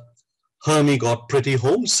later, Hermione got pretty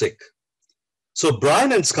homesick. So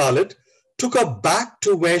Brian and Scarlet took her back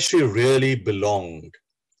to where she really belonged.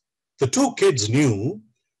 The two kids knew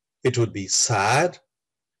it would be sad,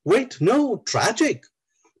 tragic,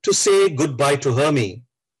 to say goodbye to Hermione,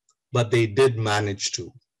 but they did manage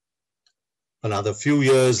to. Another few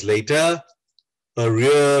years later, a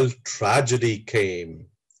real tragedy came.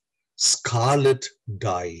 Scarlet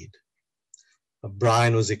died.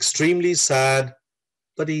 Brian was extremely sad,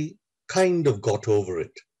 but he kind of got over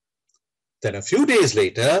it. Then a few days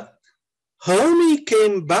later, Hermione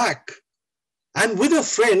came back, and with a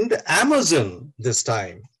friend, Amazon, this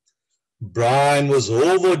time. Brian was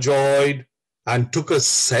overjoyed and took a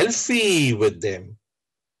selfie with them,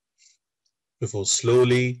 before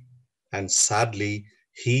slowly and sadly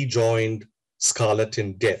he joined Scarlet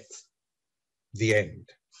in death. The end.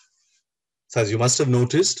 So as you must have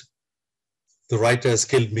noticed, the writer has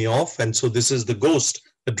killed me off, and so this is the ghost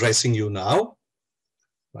addressing you now,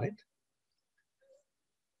 right?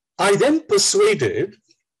 I then persuaded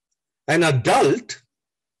an adult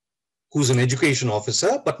who's an education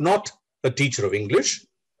officer, but not a teacher of English,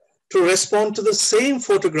 to respond to the same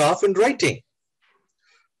photograph in writing.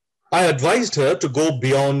 I advised her to go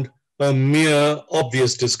beyond a mere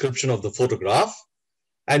obvious description of the photograph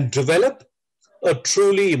and develop a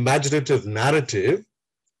truly imaginative narrative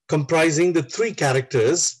comprising the three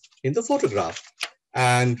characters in the photograph.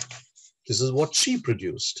 And this is what she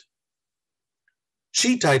produced.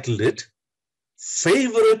 She titled it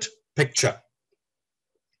Favorite Picture.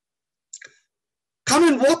 Come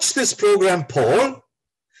and watch this program, Paul.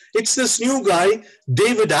 It's this new guy,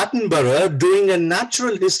 David Attenborough, doing a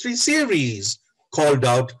natural history series, called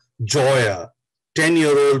out Joya,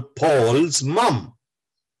 10-year-old Paul's mum.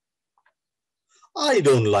 I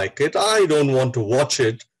don't like it. I don't want to watch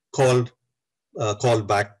it, called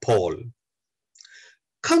back Paul.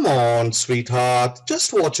 Come on, sweetheart,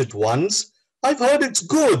 just watch it once. I've heard it's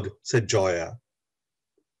good, said Joya.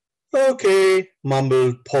 Okay,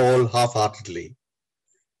 mumbled Paul half-heartedly.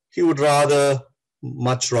 He would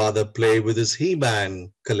much rather play with his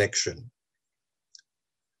He-Man collection.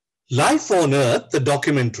 Life on Earth, the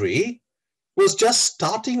documentary, was just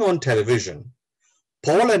starting on television.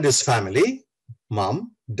 Paul and his family,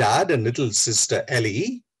 mum, dad, and little sister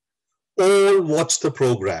Ellie, all watched the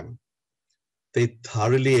program. They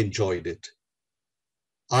thoroughly enjoyed it.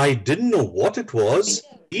 I didn't know what it was.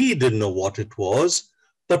 He didn't know what it was,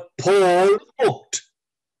 but Paul hooked.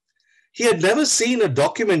 He had never seen a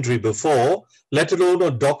documentary before, let alone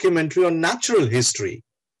a documentary on natural history.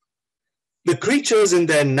 The creatures in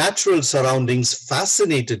their natural surroundings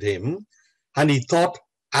fascinated him, and he thought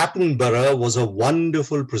Attenborough was a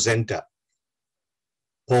wonderful presenter.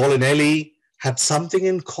 Paul and Ellie had something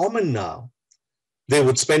in common now. They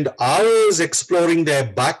would spend hours exploring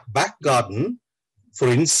their back garden for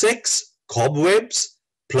insects, cobwebs,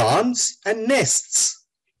 plants, and nests.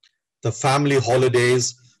 The family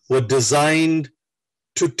holidays were designed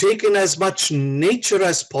to take in as much nature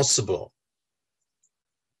as possible.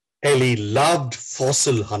 Ellie loved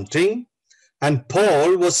fossil hunting, and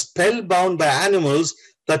Paul was spellbound by animals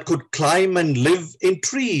that could climb and live in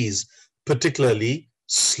trees, particularly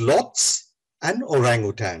sloths and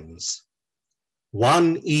orangutans.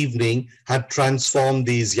 One evening had transformed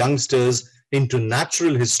these youngsters into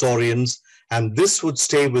natural historians, and this would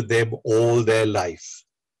stay with them all their life.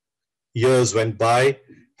 Years went by,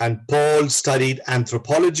 and Paul studied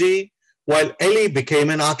anthropology, while Ellie became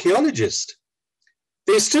an archaeologist.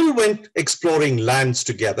 They still went exploring lands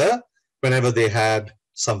together whenever they had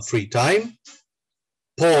some free time.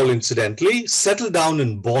 Paul, incidentally, settled down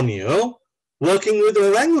in Borneo, working with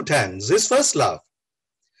orangutans, his first love.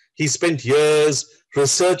 He spent years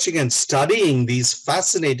researching and studying these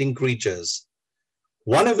fascinating creatures.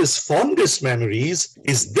 One of his fondest memories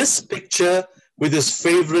is this picture with his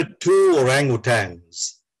favorite two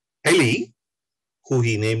orangutans, Ellie, who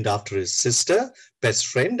he named after his sister, best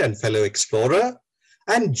friend, and fellow explorer,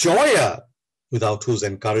 and Joya, without whose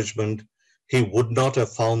encouragement he would not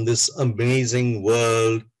have found this amazing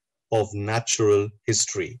world of natural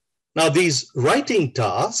history. Now, these writing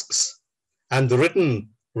tasks and the written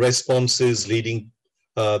responses leading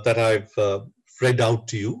that I've read out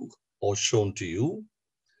to you or shown to you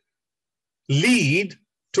lead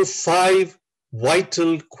to 5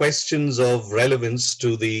 vital questions of relevance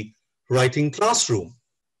to the writing classroom.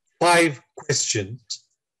 5 questions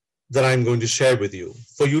that I'm going to share with you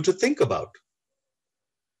for you to think about.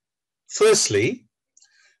 Firstly,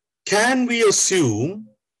 can we assume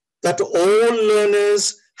that all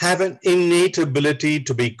learners have an innate ability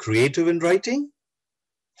to be creative in writing?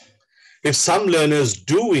 If some learners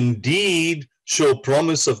do indeed show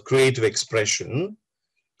promise of creative expression,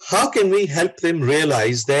 how can we help them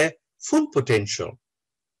realize their full potential?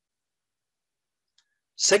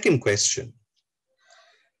 Second question,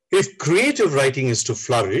 if creative writing is to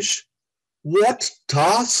flourish, what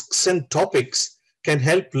tasks and topics can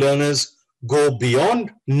help learners go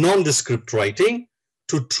beyond nondescript writing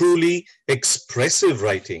to truly expressive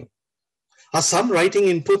writing? Are some writing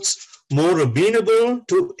inputs more amenable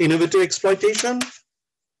to innovative exploitation?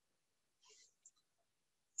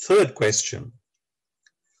 Third question,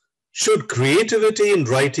 should creativity in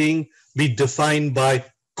writing be defined by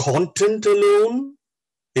content alone?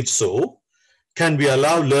 If so, can we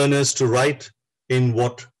allow learners to write in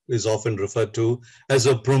what is often referred to as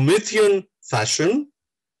a Promethean fashion,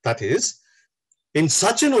 that is, in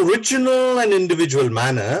such an original and individual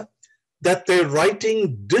manner that their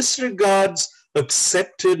writing disregards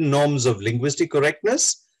accepted norms of linguistic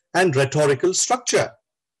correctness and rhetorical structure?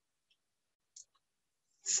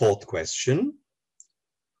 Fourth question,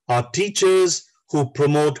 are teachers who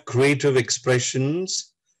promote creative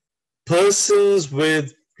expressions persons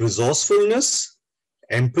with resourcefulness,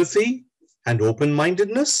 empathy, and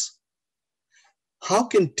open-mindedness? How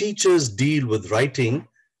can teachers deal with writing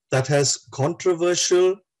that has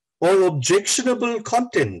controversial or objectionable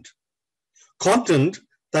content? Content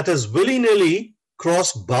that has willy-nilly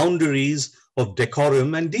crossed boundaries of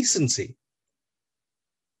decorum and decency?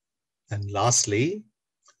 And lastly,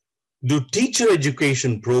 do teacher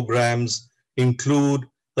education programs include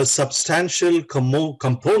a substantial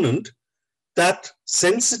component that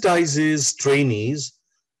sensitizes trainees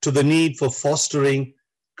to the need for fostering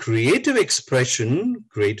creative expression,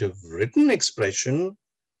 creative written expression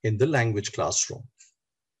in the language classroom?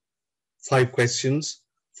 5 questions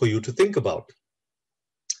for you to think about.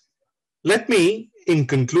 Let me, in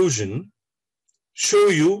conclusion, show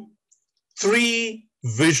you 3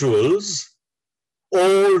 visuals,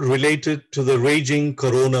 all related to the raging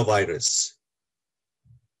coronavirus.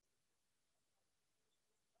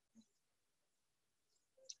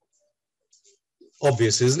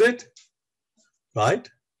 Obvious, isn't it? Right?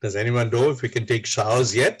 Does anyone know if we can take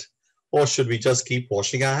showers yet? Or should we just keep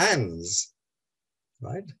washing our hands?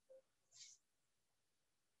 Right?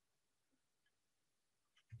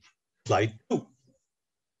 Slide 2.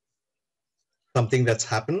 Something that's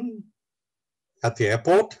happened at the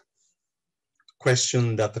airport.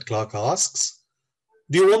 Question that the clerk asks,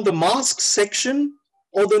 do you want the mask section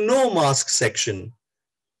or the no mask section?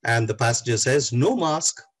 And the passenger says, no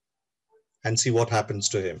mask. And see what happens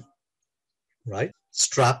to him, right?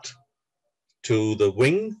 Strapped to the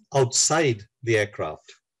wing outside the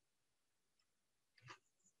aircraft.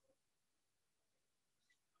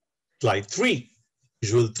 Slide 3,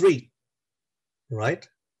 visual 3, right?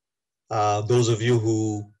 Those of you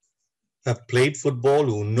who have played football,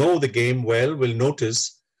 who know the game well, will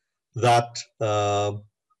notice that the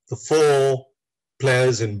 4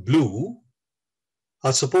 players in blue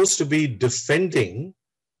are supposed to be defending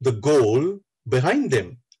the goal behind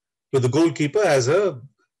them, with the goalkeeper as a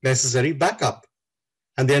necessary backup.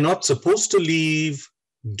 And they're not supposed to leave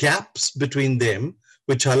gaps between them,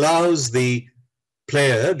 which allows the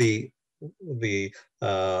player, the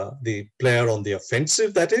player on the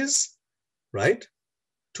offensive, that is, right,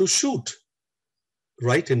 to shoot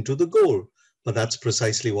right into the goal. But that's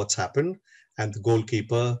precisely what's happened. And the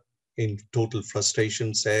goalkeeper, in total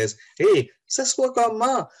frustration, says, hey, so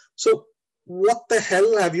what the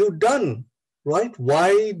hell have you done, right?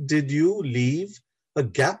 Why did you leave a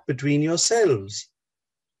gap between yourselves?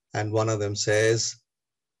 And one of them says,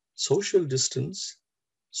 social distance,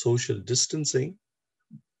 social distancing,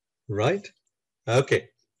 right? Okay,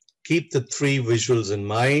 keep the 3 visuals in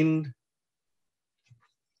mind.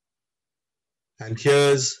 And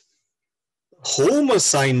here's home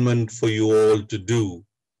assignment for you all to do,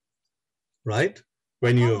 right?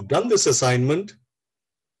 When you have done this assignment,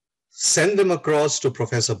 send them across to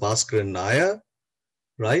Professor Bhaskaran Nair,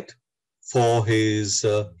 right, for his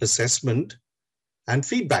assessment and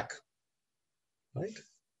feedback. right?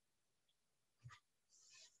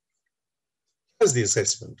 Here's the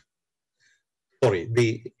assessment. Sorry,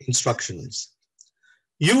 the instructions.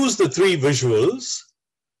 Use the 3 visuals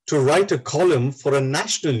to write a column for a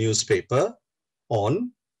national newspaper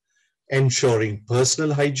on ensuring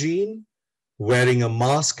personal hygiene, wearing a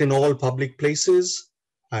mask in all public places,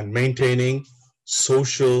 and maintaining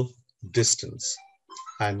social distance.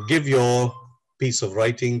 And give your piece of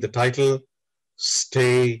writing the title,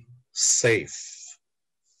 Stay Safe.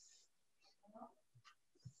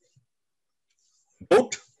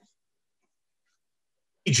 Note,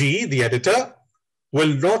 e.g., the editor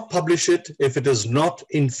will not publish it if it is not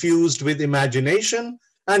infused with imagination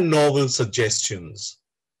and novel suggestions.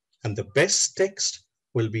 And the best text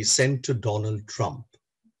will be sent to Donald Trump.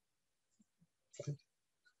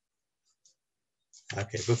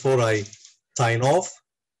 Okay, before I sign off,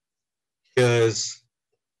 here's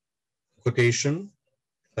a quotation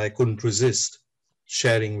I couldn't resist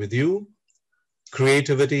sharing with you.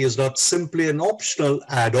 Creativity is not simply an optional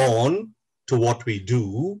add-on to what we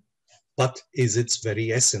do, but is its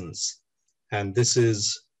very essence. And this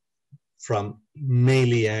is from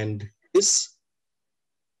Meili and Is,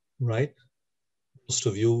 right? Most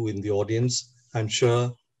of you in the audience, I'm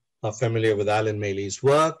sure, are familiar with Alan Meili's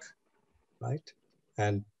work, right?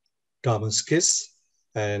 And Thomas Kiss,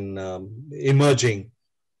 an emerging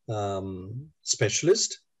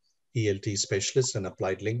specialist, ELT specialist and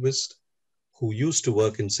applied linguist, who used to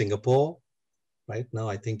work in Singapore. Right now,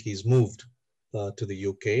 I think he's moved to the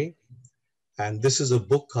UK. And this is a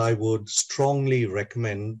book I would strongly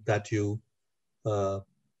recommend that you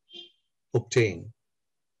obtain,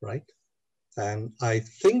 right? And I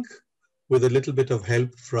think with a little bit of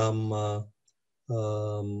help from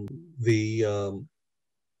the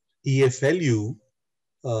EFLU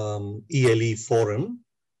ELE forum,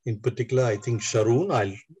 in particular, I think Sharoon,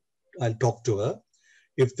 I'll talk to her,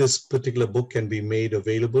 if this particular book can be made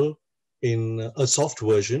available in a soft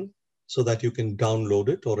version so that you can download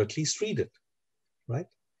it or at least read it, right?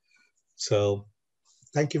 So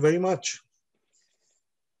thank you very much.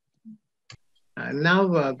 Now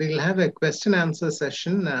we'll have a question answer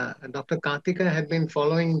session. Dr. Karthika had been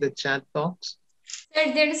following the chat box.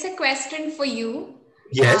 There is a question for you.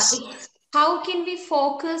 Yes. How can we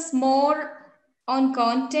focus more on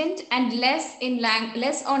content and less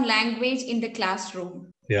on language in the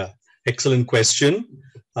classroom? Yeah, excellent question.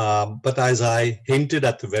 But as I hinted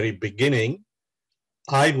at the very beginning,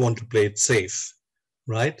 I'd want to play it safe,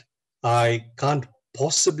 right? I can't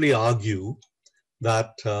possibly argue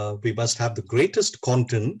that we must have the greatest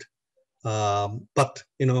content, but,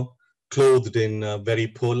 clothed in very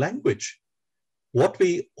poor language. What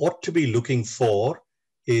we ought to be looking for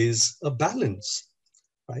is a balance,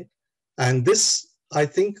 right? And this, I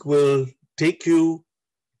think, will take you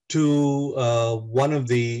to one of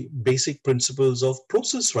the basic principles of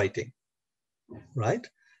process writing, right?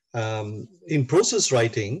 In process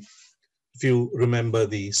writing, if you remember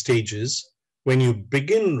the stages, when you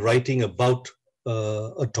begin writing about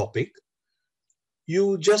a topic,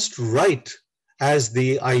 you just write as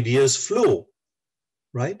the ideas flow,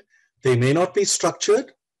 right? They may not be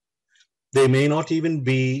structured. They may not even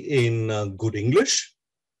be in good English,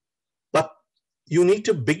 but you need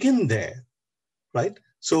to begin there, right?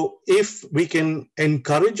 So if we can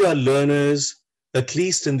encourage our learners, at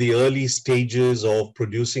least in the early stages of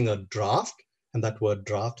producing a draft, and that word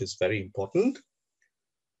draft is very important,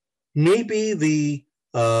 maybe the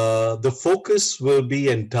focus will be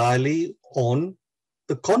entirely on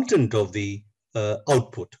the content of the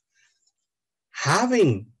output.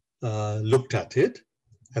 Having looked at it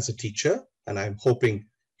as a teacher, and I'm hoping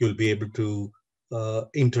you'll be able to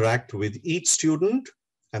interact with each student,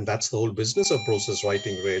 and that's the whole business of process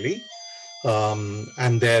writing, really,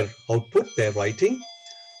 and their output, their writing.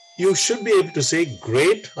 You should be able to say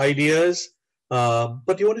great ideas,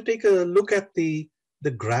 but you want to take a look at the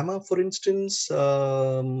grammar, for instance,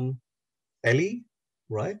 Ellie,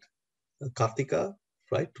 right? Karthika,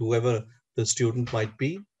 right? Whoever the student might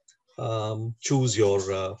be, choose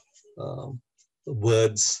your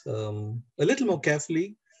words a little more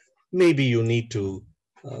carefully. Maybe you need to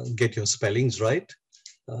get your spellings right.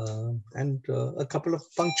 And a couple of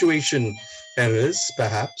punctuation errors,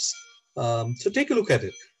 perhaps. So take a look at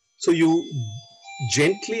it. So you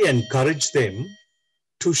gently encourage them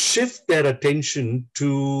to shift their attention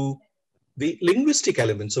to the linguistic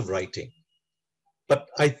elements of writing. But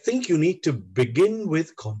I think you need to begin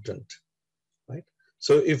with content, right?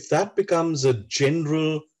 So if that becomes a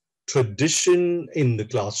general tradition in the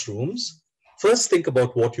classrooms, first think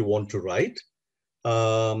about what you want to write.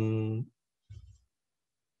 I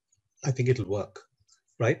think it'll work,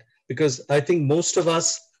 right? because I think most of us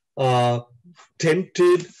are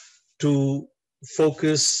tempted to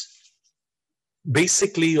focus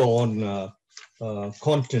basically on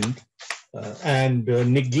content and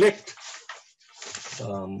neglect.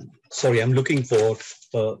 Sorry, I'm looking for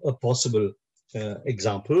a possible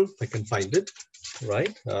example, if I can find it,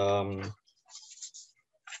 right?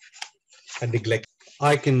 And neglect.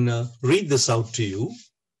 I can read this out to you.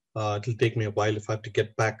 It'll take me a while if I have to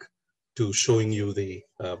get back to showing you the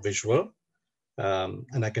visual.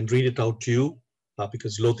 And I can read it out to you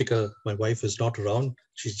because Lotika, my wife, is not around.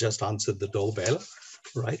 She's just answered the doorbell,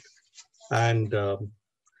 right? And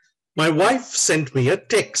my wife sent me a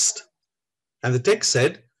text, and the text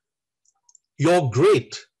said, "You're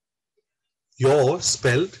great." You're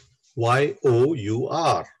spelled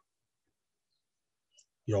Y-O-U-R.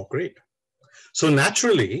 You're great. So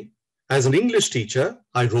naturally, as an English teacher,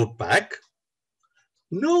 I wrote back,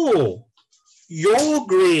 "No, you're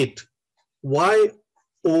great. Y-O-U''RE,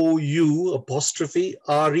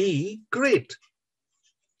 great."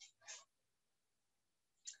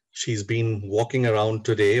 She's been walking around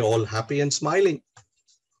today all happy and smiling.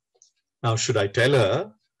 Now, should I tell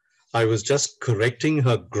her I was just correcting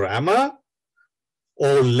her grammar,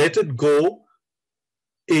 or let it go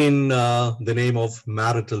in the name of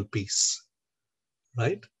marital peace?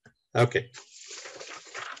 Right? Okay.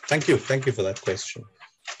 Thank you. Thank you for that question.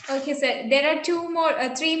 Okay, sir. There are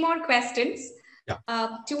three more questions. Yeah.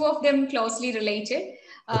 Two of them closely related.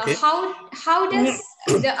 Okay. How does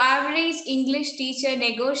the average English teacher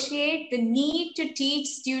negotiate the need to teach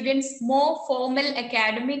students more formal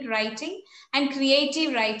academic writing and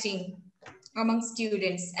creative writing among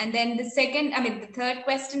students? And then the third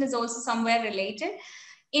question is also somewhere related.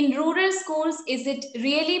 In rural schools, is it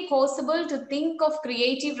really possible to think of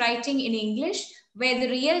creative writing in English, where the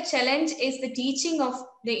real challenge is the teaching of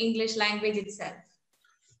the English language itself?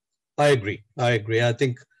 I agree. I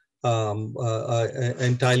think I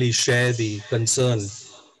entirely share the concern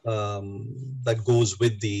that goes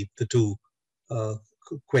with the two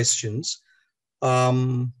questions.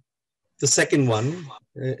 The second one,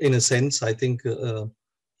 in a sense, I think your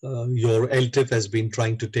ELTIF has been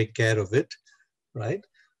trying to take care of it, right?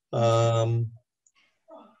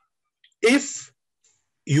 If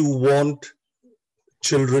you want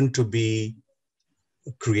children to be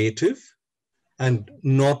creative and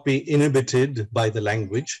not be inhibited by the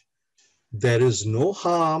language, there is no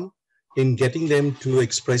harm in getting them to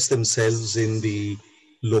express themselves in the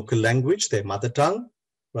local language, their mother tongue,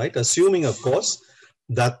 right? Assuming, of course,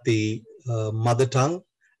 that the mother tongue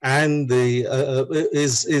and the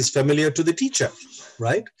is familiar to the teacher,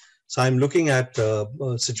 right? So I'm looking at a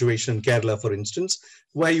situation in Kerala, for instance,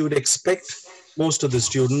 where you would expect most of the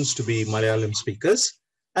students to be Malayalam speakers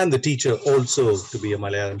and the teacher also to be a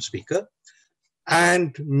Malayalam speaker.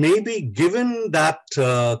 And maybe given that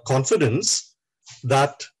confidence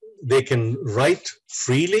that they can write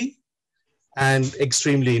freely and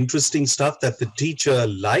extremely interesting stuff that the teacher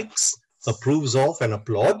likes, approves of, and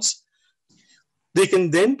applauds, they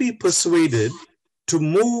can then be persuaded to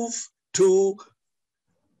move to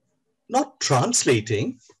not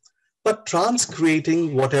translating, but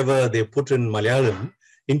transcreating whatever they put in Malayalam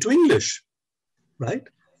into English, right?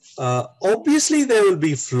 Obviously, there will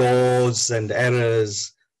be flaws and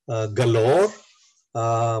errors galore.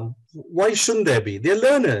 Why shouldn't there be? They're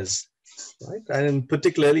learners, right? And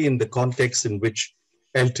particularly in the context in which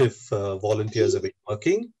ELTIF volunteers have been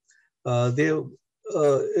working, they're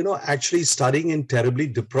actually studying in terribly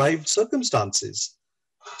deprived circumstances.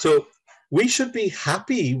 So we should be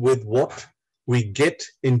happy with what we get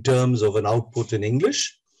in terms of an output in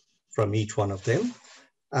English from each one of them.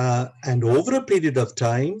 And over a period of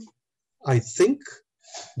time, I think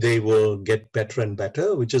they will get better and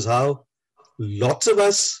better, which is how lots of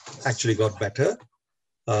us actually got better.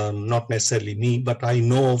 Not necessarily me, but I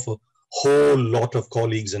know of a whole lot of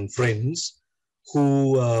colleagues and friends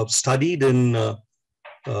who studied in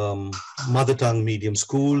mother tongue medium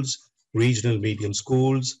schools, regional medium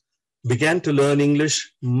schools, began to learn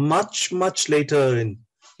English much, much later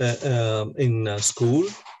in school.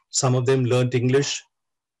 Some of them learned English,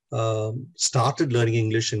 started learning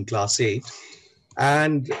English in class 8,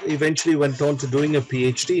 and eventually went on to doing a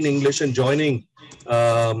PhD in English and joining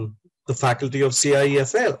the faculty of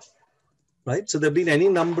CIEFL, right? So there have been any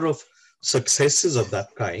number of successes of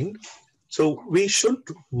that kind. So we shouldn't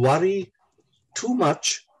worry too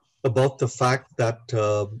much about the fact that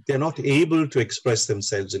they're not able to express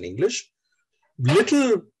themselves in English.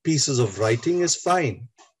 Little pieces of writing is fine.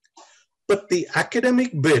 But the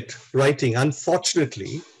academic bit, writing,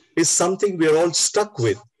 unfortunately, is something we're all stuck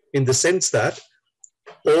with, in the sense that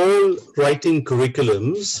all writing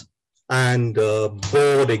curriculums and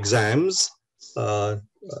board exams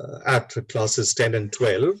at classes 10 and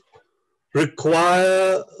 12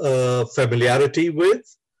 require familiarity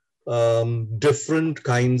with different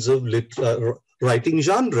kinds of writing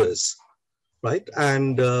genres, right?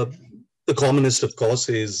 And the commonest, of course,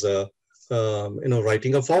 is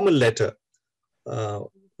writing a formal letter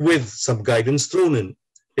with some guidance thrown in.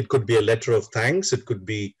 It could be a letter of thanks, it could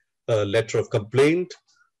be a letter of complaint,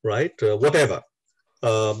 right? Whatever.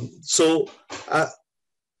 So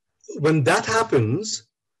when that happens,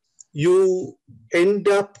 you end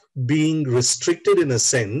up being restricted in a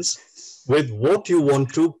sense with what you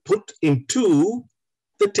want to put into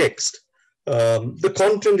the text. The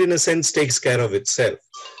content, in a sense, takes care of itself.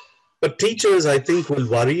 But teachers, I think, will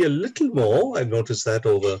worry a little more, I've noticed that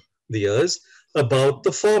over the years, about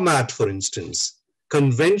the format, for instance,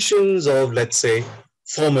 conventions of, let's say,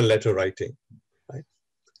 formal letter writing. Right?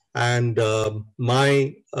 And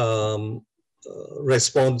my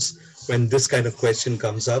response when this kind of question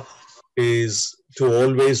comes up is to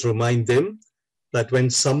always remind them that when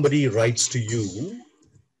somebody writes to you,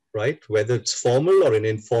 right, whether it's formal or an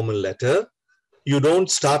informal letter, you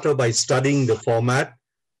don't start off by studying the format,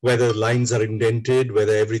 whether lines are indented,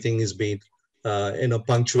 whether everything is being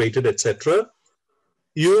punctuated, etc.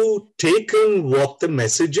 You take in what the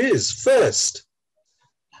message is first,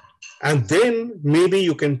 and then maybe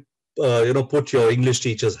you can put your English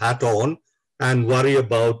teacher's hat on and worry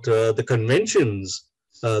about the conventions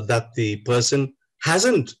that the person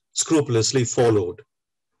hasn't scrupulously followed,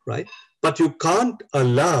 right? But you can't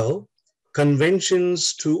allow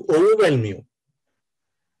conventions to overwhelm you,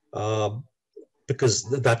 because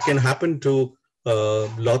that can happen to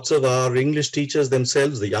lots of our English teachers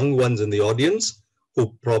themselves, the young ones in the audience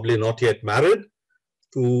who probably not yet married,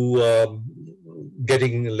 who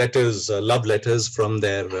getting letters, love letters from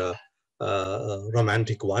their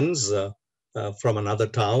romantic ones from another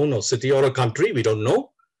town or city or a country, we don't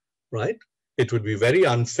know, right? It would be very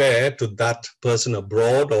unfair to that person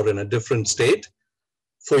abroad or in a different state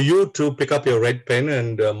for you to pick up your red pen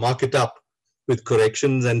and mark it up with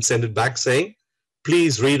corrections and send it back saying,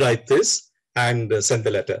 please rewrite this and send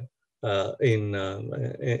the letter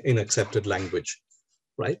in accepted language,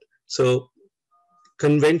 right? So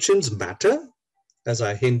conventions matter, as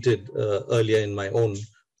I hinted earlier in my own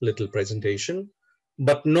little presentation,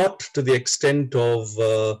 but not to the extent of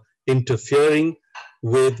interfering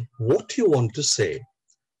with what you want to say.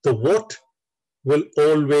 The what will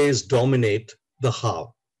always dominate the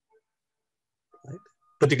how, right?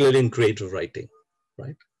 Particularly in creative writing,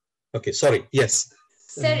 right? Okay, sorry, yes.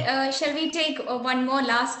 Sir, shall we take one more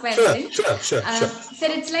last question? Sure. Sir,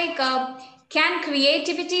 it's like, can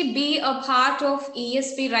creativity be a part of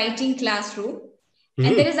ESP writing classroom?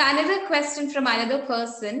 And there is another question from another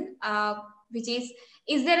person, which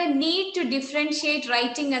is there a need to differentiate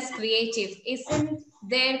writing as creative? Isn't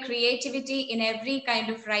there creativity in every kind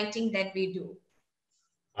of writing that we do?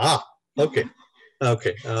 Okay.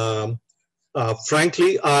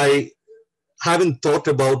 Frankly, I haven't thought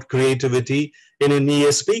about creativity in an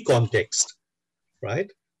ESP context,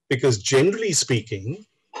 right? Because generally speaking,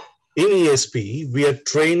 in ESP, we are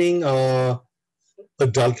training our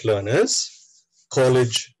adult learners,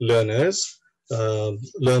 college learners,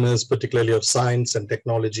 learners particularly of science and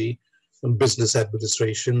technology, and business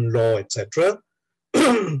administration, law, etc.,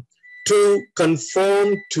 to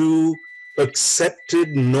conform to accepted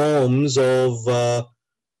norms of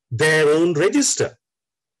their own register,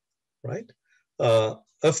 right?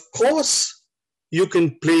 Of course, you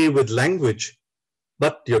can play with language,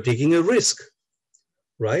 but you're taking a risk,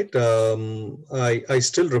 right? I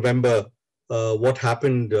still remember what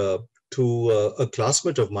happened to a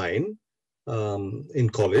classmate of mine in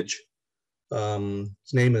college.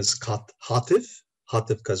 His name is Hatif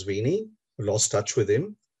Kazvini. Lost touch with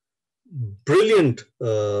him. Brilliant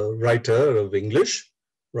writer of English,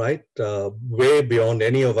 right? Way beyond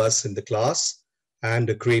any of us in the class, and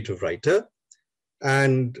a creative writer.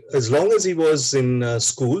 And as long as he was in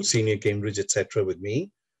school, senior Cambridge, etc., with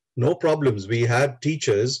me, no problems. We had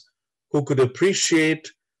teachers who could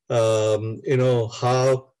appreciate,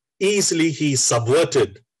 how easily he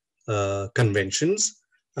subverted conventions,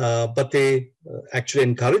 but they actually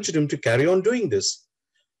encouraged him to carry on doing this.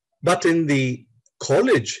 But in the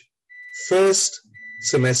college first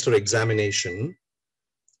semester examination,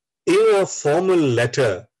 in a formal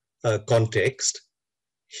letter context,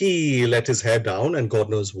 he let his hair down and God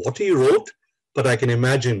knows what he wrote, but I can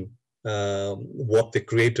imagine what the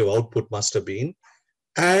creative output must have been,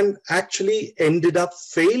 and actually ended up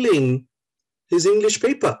failing his English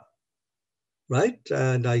paper, right?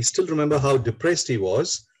 And I still remember how depressed he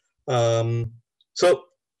was. So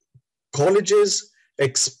colleges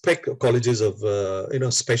colleges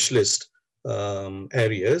of specialist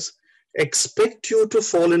areas expect you to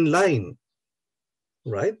fall in line,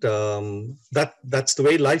 right? That's the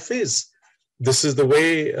way life is. This is the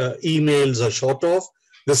way emails are shot off.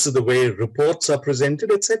 This is the way reports are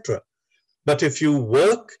presented, etc. But if you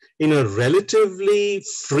work in a relatively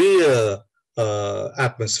freer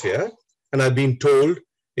atmosphere, and I've been told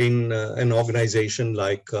in an organization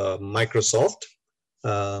like Microsoft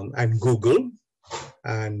and Google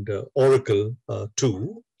and Oracle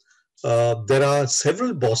too, there are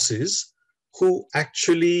several bosses who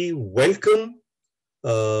actually welcome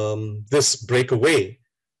this breakaway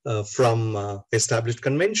from established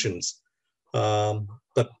conventions.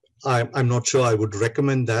 But I'm not sure I would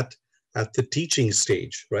recommend that at the teaching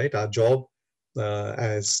stage, right? Our job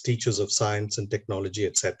as teachers of science and technology,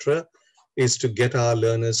 etc., is to get our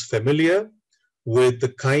learners familiar with the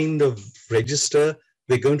kind of register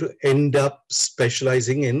they're going to end up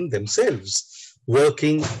specializing in themselves,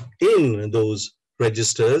 working in those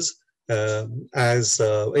registers as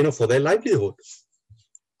for their livelihood.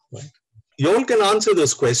 Right? You all can answer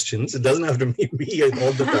those questions. It doesn't have to be me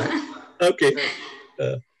all the time. Okay.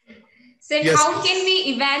 So yes, how can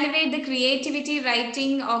we evaluate the creativity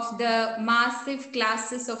writing of the massive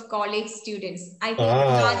classes of college students? I think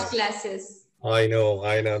large classes. I know.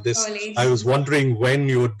 This. College. I was wondering when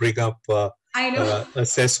you would bring up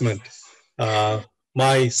assessment.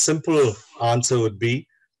 My simple answer would be,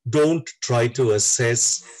 don't try to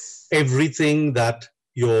assess everything that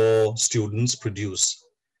your students produce.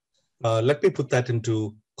 Let me put that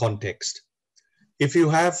into context. If you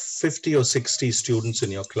have 50 or 60 students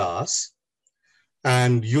in your class,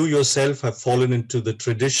 and you yourself have fallen into the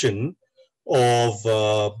tradition of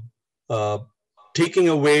taking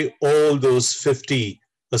away all those 50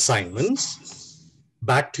 assignments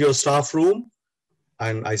back to your staff room,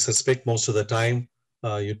 and I suspect most of the time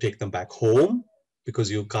you take them back home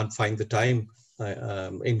because you can't find the time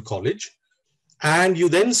in college, and you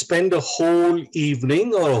then spend a whole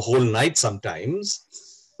evening or a whole night sometimes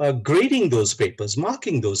grading those papers,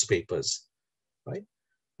 marking those papers, right?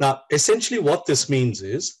 Now, essentially what this means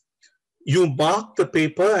is you mark the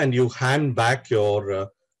paper and you hand back your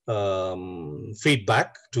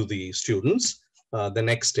feedback to the students the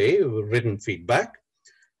next day, written feedback.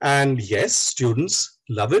 And yes, students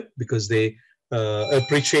love it because they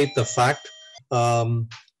appreciate the fact.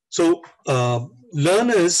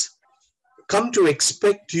 Learners come to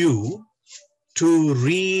expect you to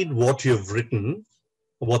read what you've written,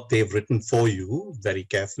 what they've written for you very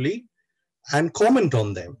carefully, and comment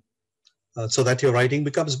on them so that your writing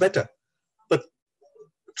becomes better. But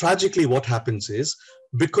tragically, what happens is,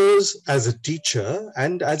 because as a teacher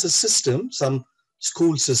and as a system, some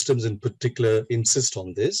school systems in particular insist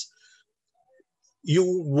on this, you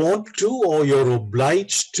want to, or you're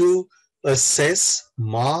obliged to assess,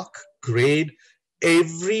 mark, grade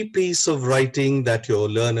every piece of writing that your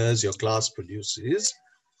learners, your class produces.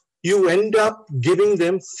 You end up giving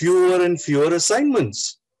them fewer and fewer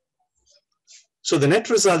assignments. So the net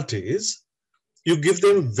result is you give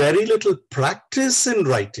them very little practice in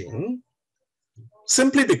writing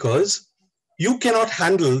simply because you cannot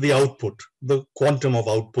handle the output, the quantum of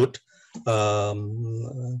output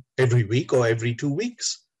every week or every 2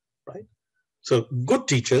 weeks, right? So good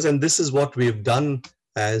teachers, and this is what we've done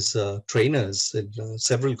as trainers in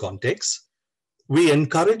several contexts, we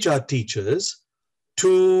encourage our teachers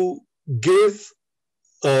to give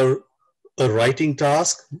a writing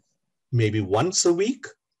task maybe once a week,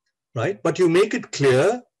 right? But you make it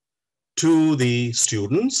clear to the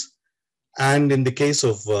students, and in the case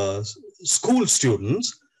of school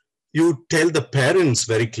students, you tell the parents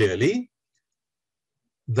very clearly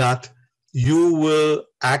that you will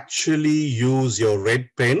actually use your red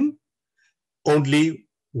pen only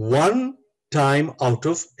one time out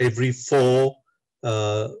of every 4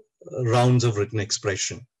 rounds of written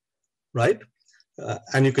expression, right?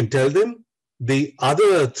 And you can tell them the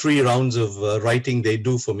other 3 rounds of writing they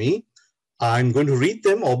do for me, I'm going to read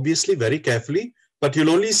them obviously very carefully, but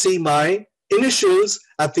you'll only see my initials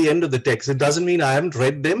at the end of the text. It doesn't mean I haven't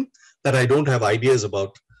read them, that I don't have ideas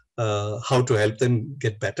about how to help them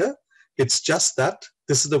get better. It's just that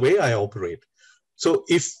this is the way I operate. So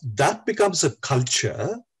if that becomes a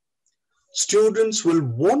culture, students will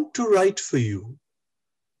want to write for you,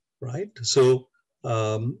 right? So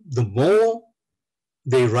the more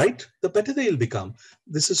they write, the better they'll become.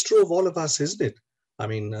 This is true of all of us, isn't it? I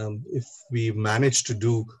mean, if we manage to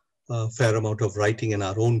do a fair amount of writing in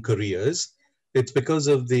our own careers, it's because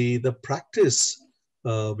of the practice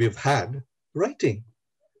we've had writing.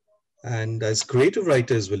 And as creative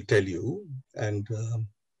writers will tell you, and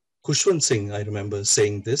Khushwant Singh, I remember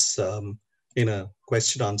saying this in a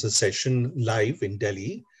question answer session live in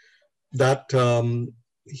Delhi, that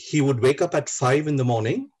he would wake up at 5 in the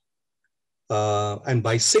morning, and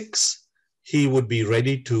by 6, he would be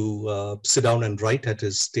ready to sit down and write at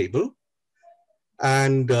his table.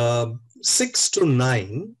 And 6 to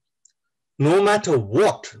 9, no matter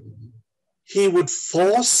what, he would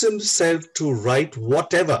force himself to write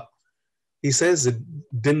whatever. He says it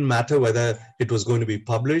didn't matter whether it was going to be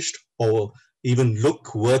published or even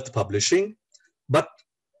look worth publishing, but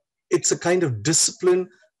it's a kind of discipline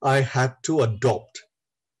I had to adopt,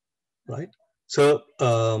 right? So,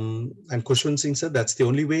 and Khushwant Singh said that's the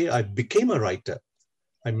only way I became a writer.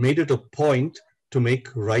 I made it a point to make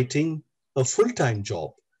writing a full-time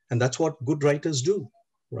job. And that's what good writers do,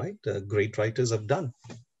 right? Great writers have done.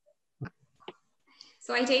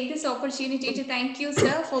 So I take this opportunity to thank you,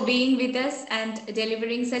 sir, for being with us and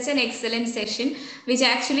delivering such an excellent session, which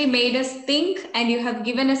actually made us think, and you have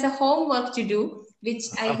given us a homework to do, which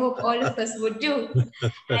I hope all of us would do.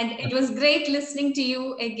 And it was great listening to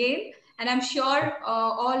you again. And I'm sure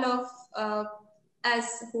all of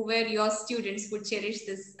us who were your students would cherish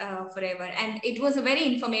this forever. And it was a very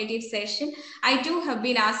informative session. I too have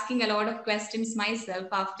been asking a lot of questions myself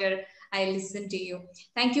after I listened to you.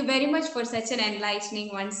 Thank you very much for such an enlightening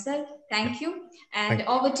one, sir. Thank you. And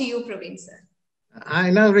over to you, Praveen, sir. I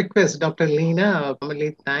now request Dr. Leena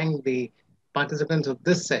formally thank the participants of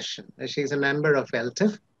this session. She's a member of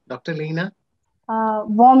ELTIF. Dr. Leena.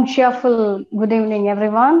 Warm, cheerful good evening,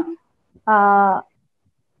 everyone.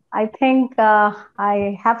 I think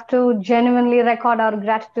I have to genuinely record our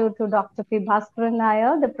gratitude to Dr. P. Bhaskaran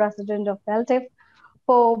Nair, the president of ELTIF,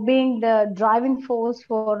 for being the driving force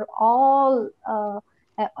for all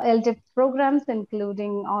ELTIF programs,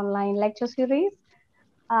 including online lecture series.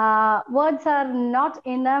 Words are not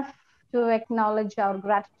enough to acknowledge our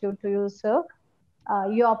gratitude to you, sir.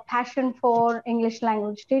 Your passion for English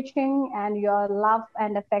language teaching and your love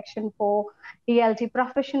and affection for ELT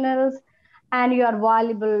professionals and your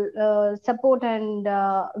valuable support and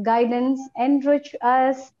guidance enrich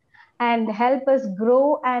us and help us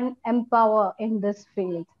grow and empower in this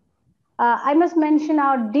field. I must mention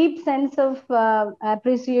our deep sense of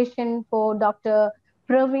appreciation for Dr.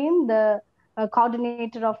 Praveen, the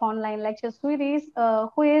coordinator of online lecture series,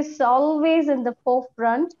 who is always in the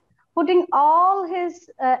forefront, putting all his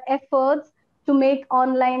efforts to make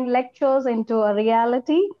online lectures into a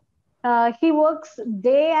reality. He works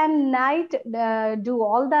day and night, do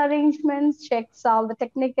all the arrangements, checks all the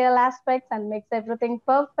technical aspects, and makes everything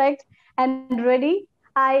perfect and ready.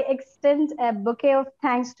 I extend a bouquet of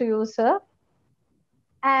thanks to you, sir.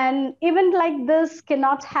 An event like this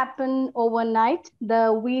cannot happen overnight.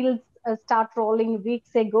 The wheels start rolling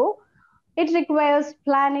weeks ago. It requires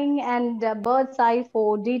planning and bird's eye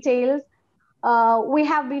for details. We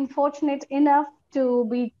have been fortunate enough to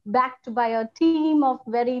be backed by a team of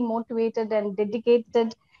very motivated and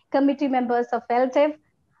dedicated committee members of ELTIF.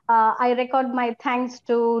 I record my thanks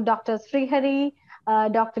to Dr. Srihari,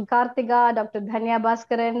 Dr. Kartiga, Dr. Dhanya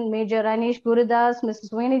Bhaskaran, Major Anish Gurudas, Mrs.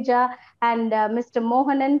 Venija, and Mr.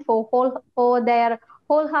 Mohanan for their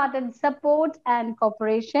wholehearted support and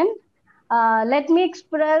cooperation. Let me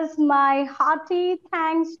express my hearty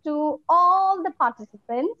thanks to all the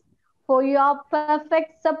participants for your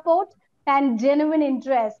perfect support and genuine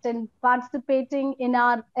interest in participating in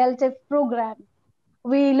our ELTIF program.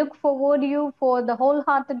 We look forward to you for the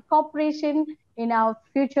wholehearted cooperation in our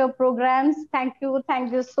future programs. Thank you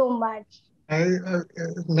so much.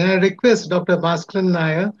 May I request Dr. Bhaskaran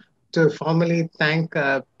Nair to formally thank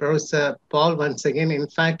Professor Paul once again. In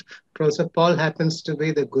fact, Professor Paul happens to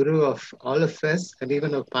be the guru of all of us and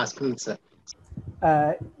even of Bhaskaran sir.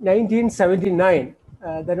 1979,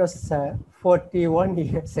 that was 41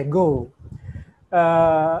 years ago.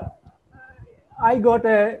 I got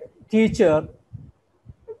a teacher,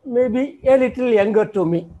 maybe a little younger to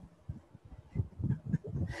me,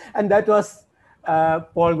 and that was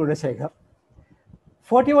Paul Gunashekar.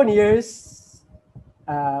 41 years,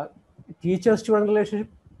 teacher-student relationship,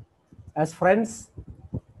 as friends.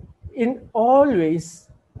 In all ways,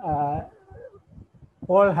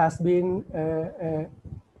 Paul has been a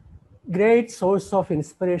great source of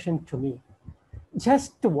inspiration to me.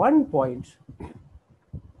 Just one point,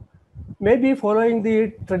 maybe following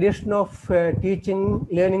the tradition of teaching,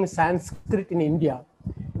 learning Sanskrit in India,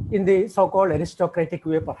 in the so-called aristocratic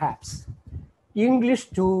way perhaps, English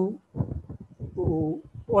too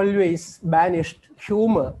always banished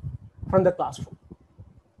humor from the classroom.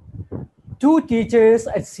 Two teachers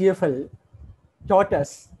at CFL taught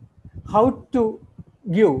us how to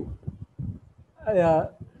give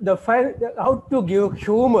how to give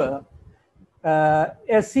humor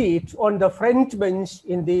a seat on the front bench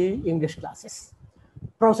in the English classes.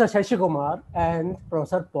 Professor Shashikumar and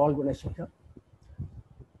Professor Paul Gunashekar.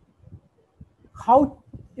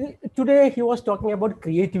 Today he was talking about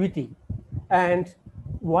creativity, and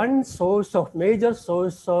one major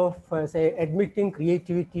source of say admitting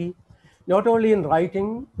creativity, not only in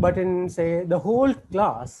writing but in say the whole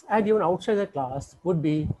class and even outside the class, would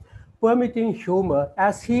be permitting humor,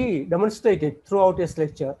 as he demonstrated throughout his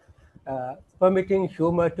lecture, permitting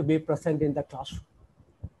humor to be present in the classroom.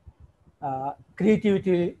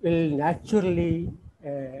 Creativity will naturally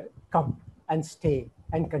come and stay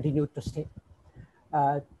and continue to stay.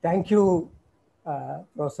 Thank you,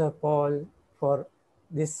 Professor Paul, for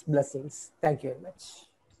these blessings. Thank you very much.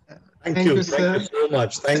 Thank you. Thank you so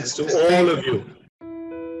much. Thanks to all of you.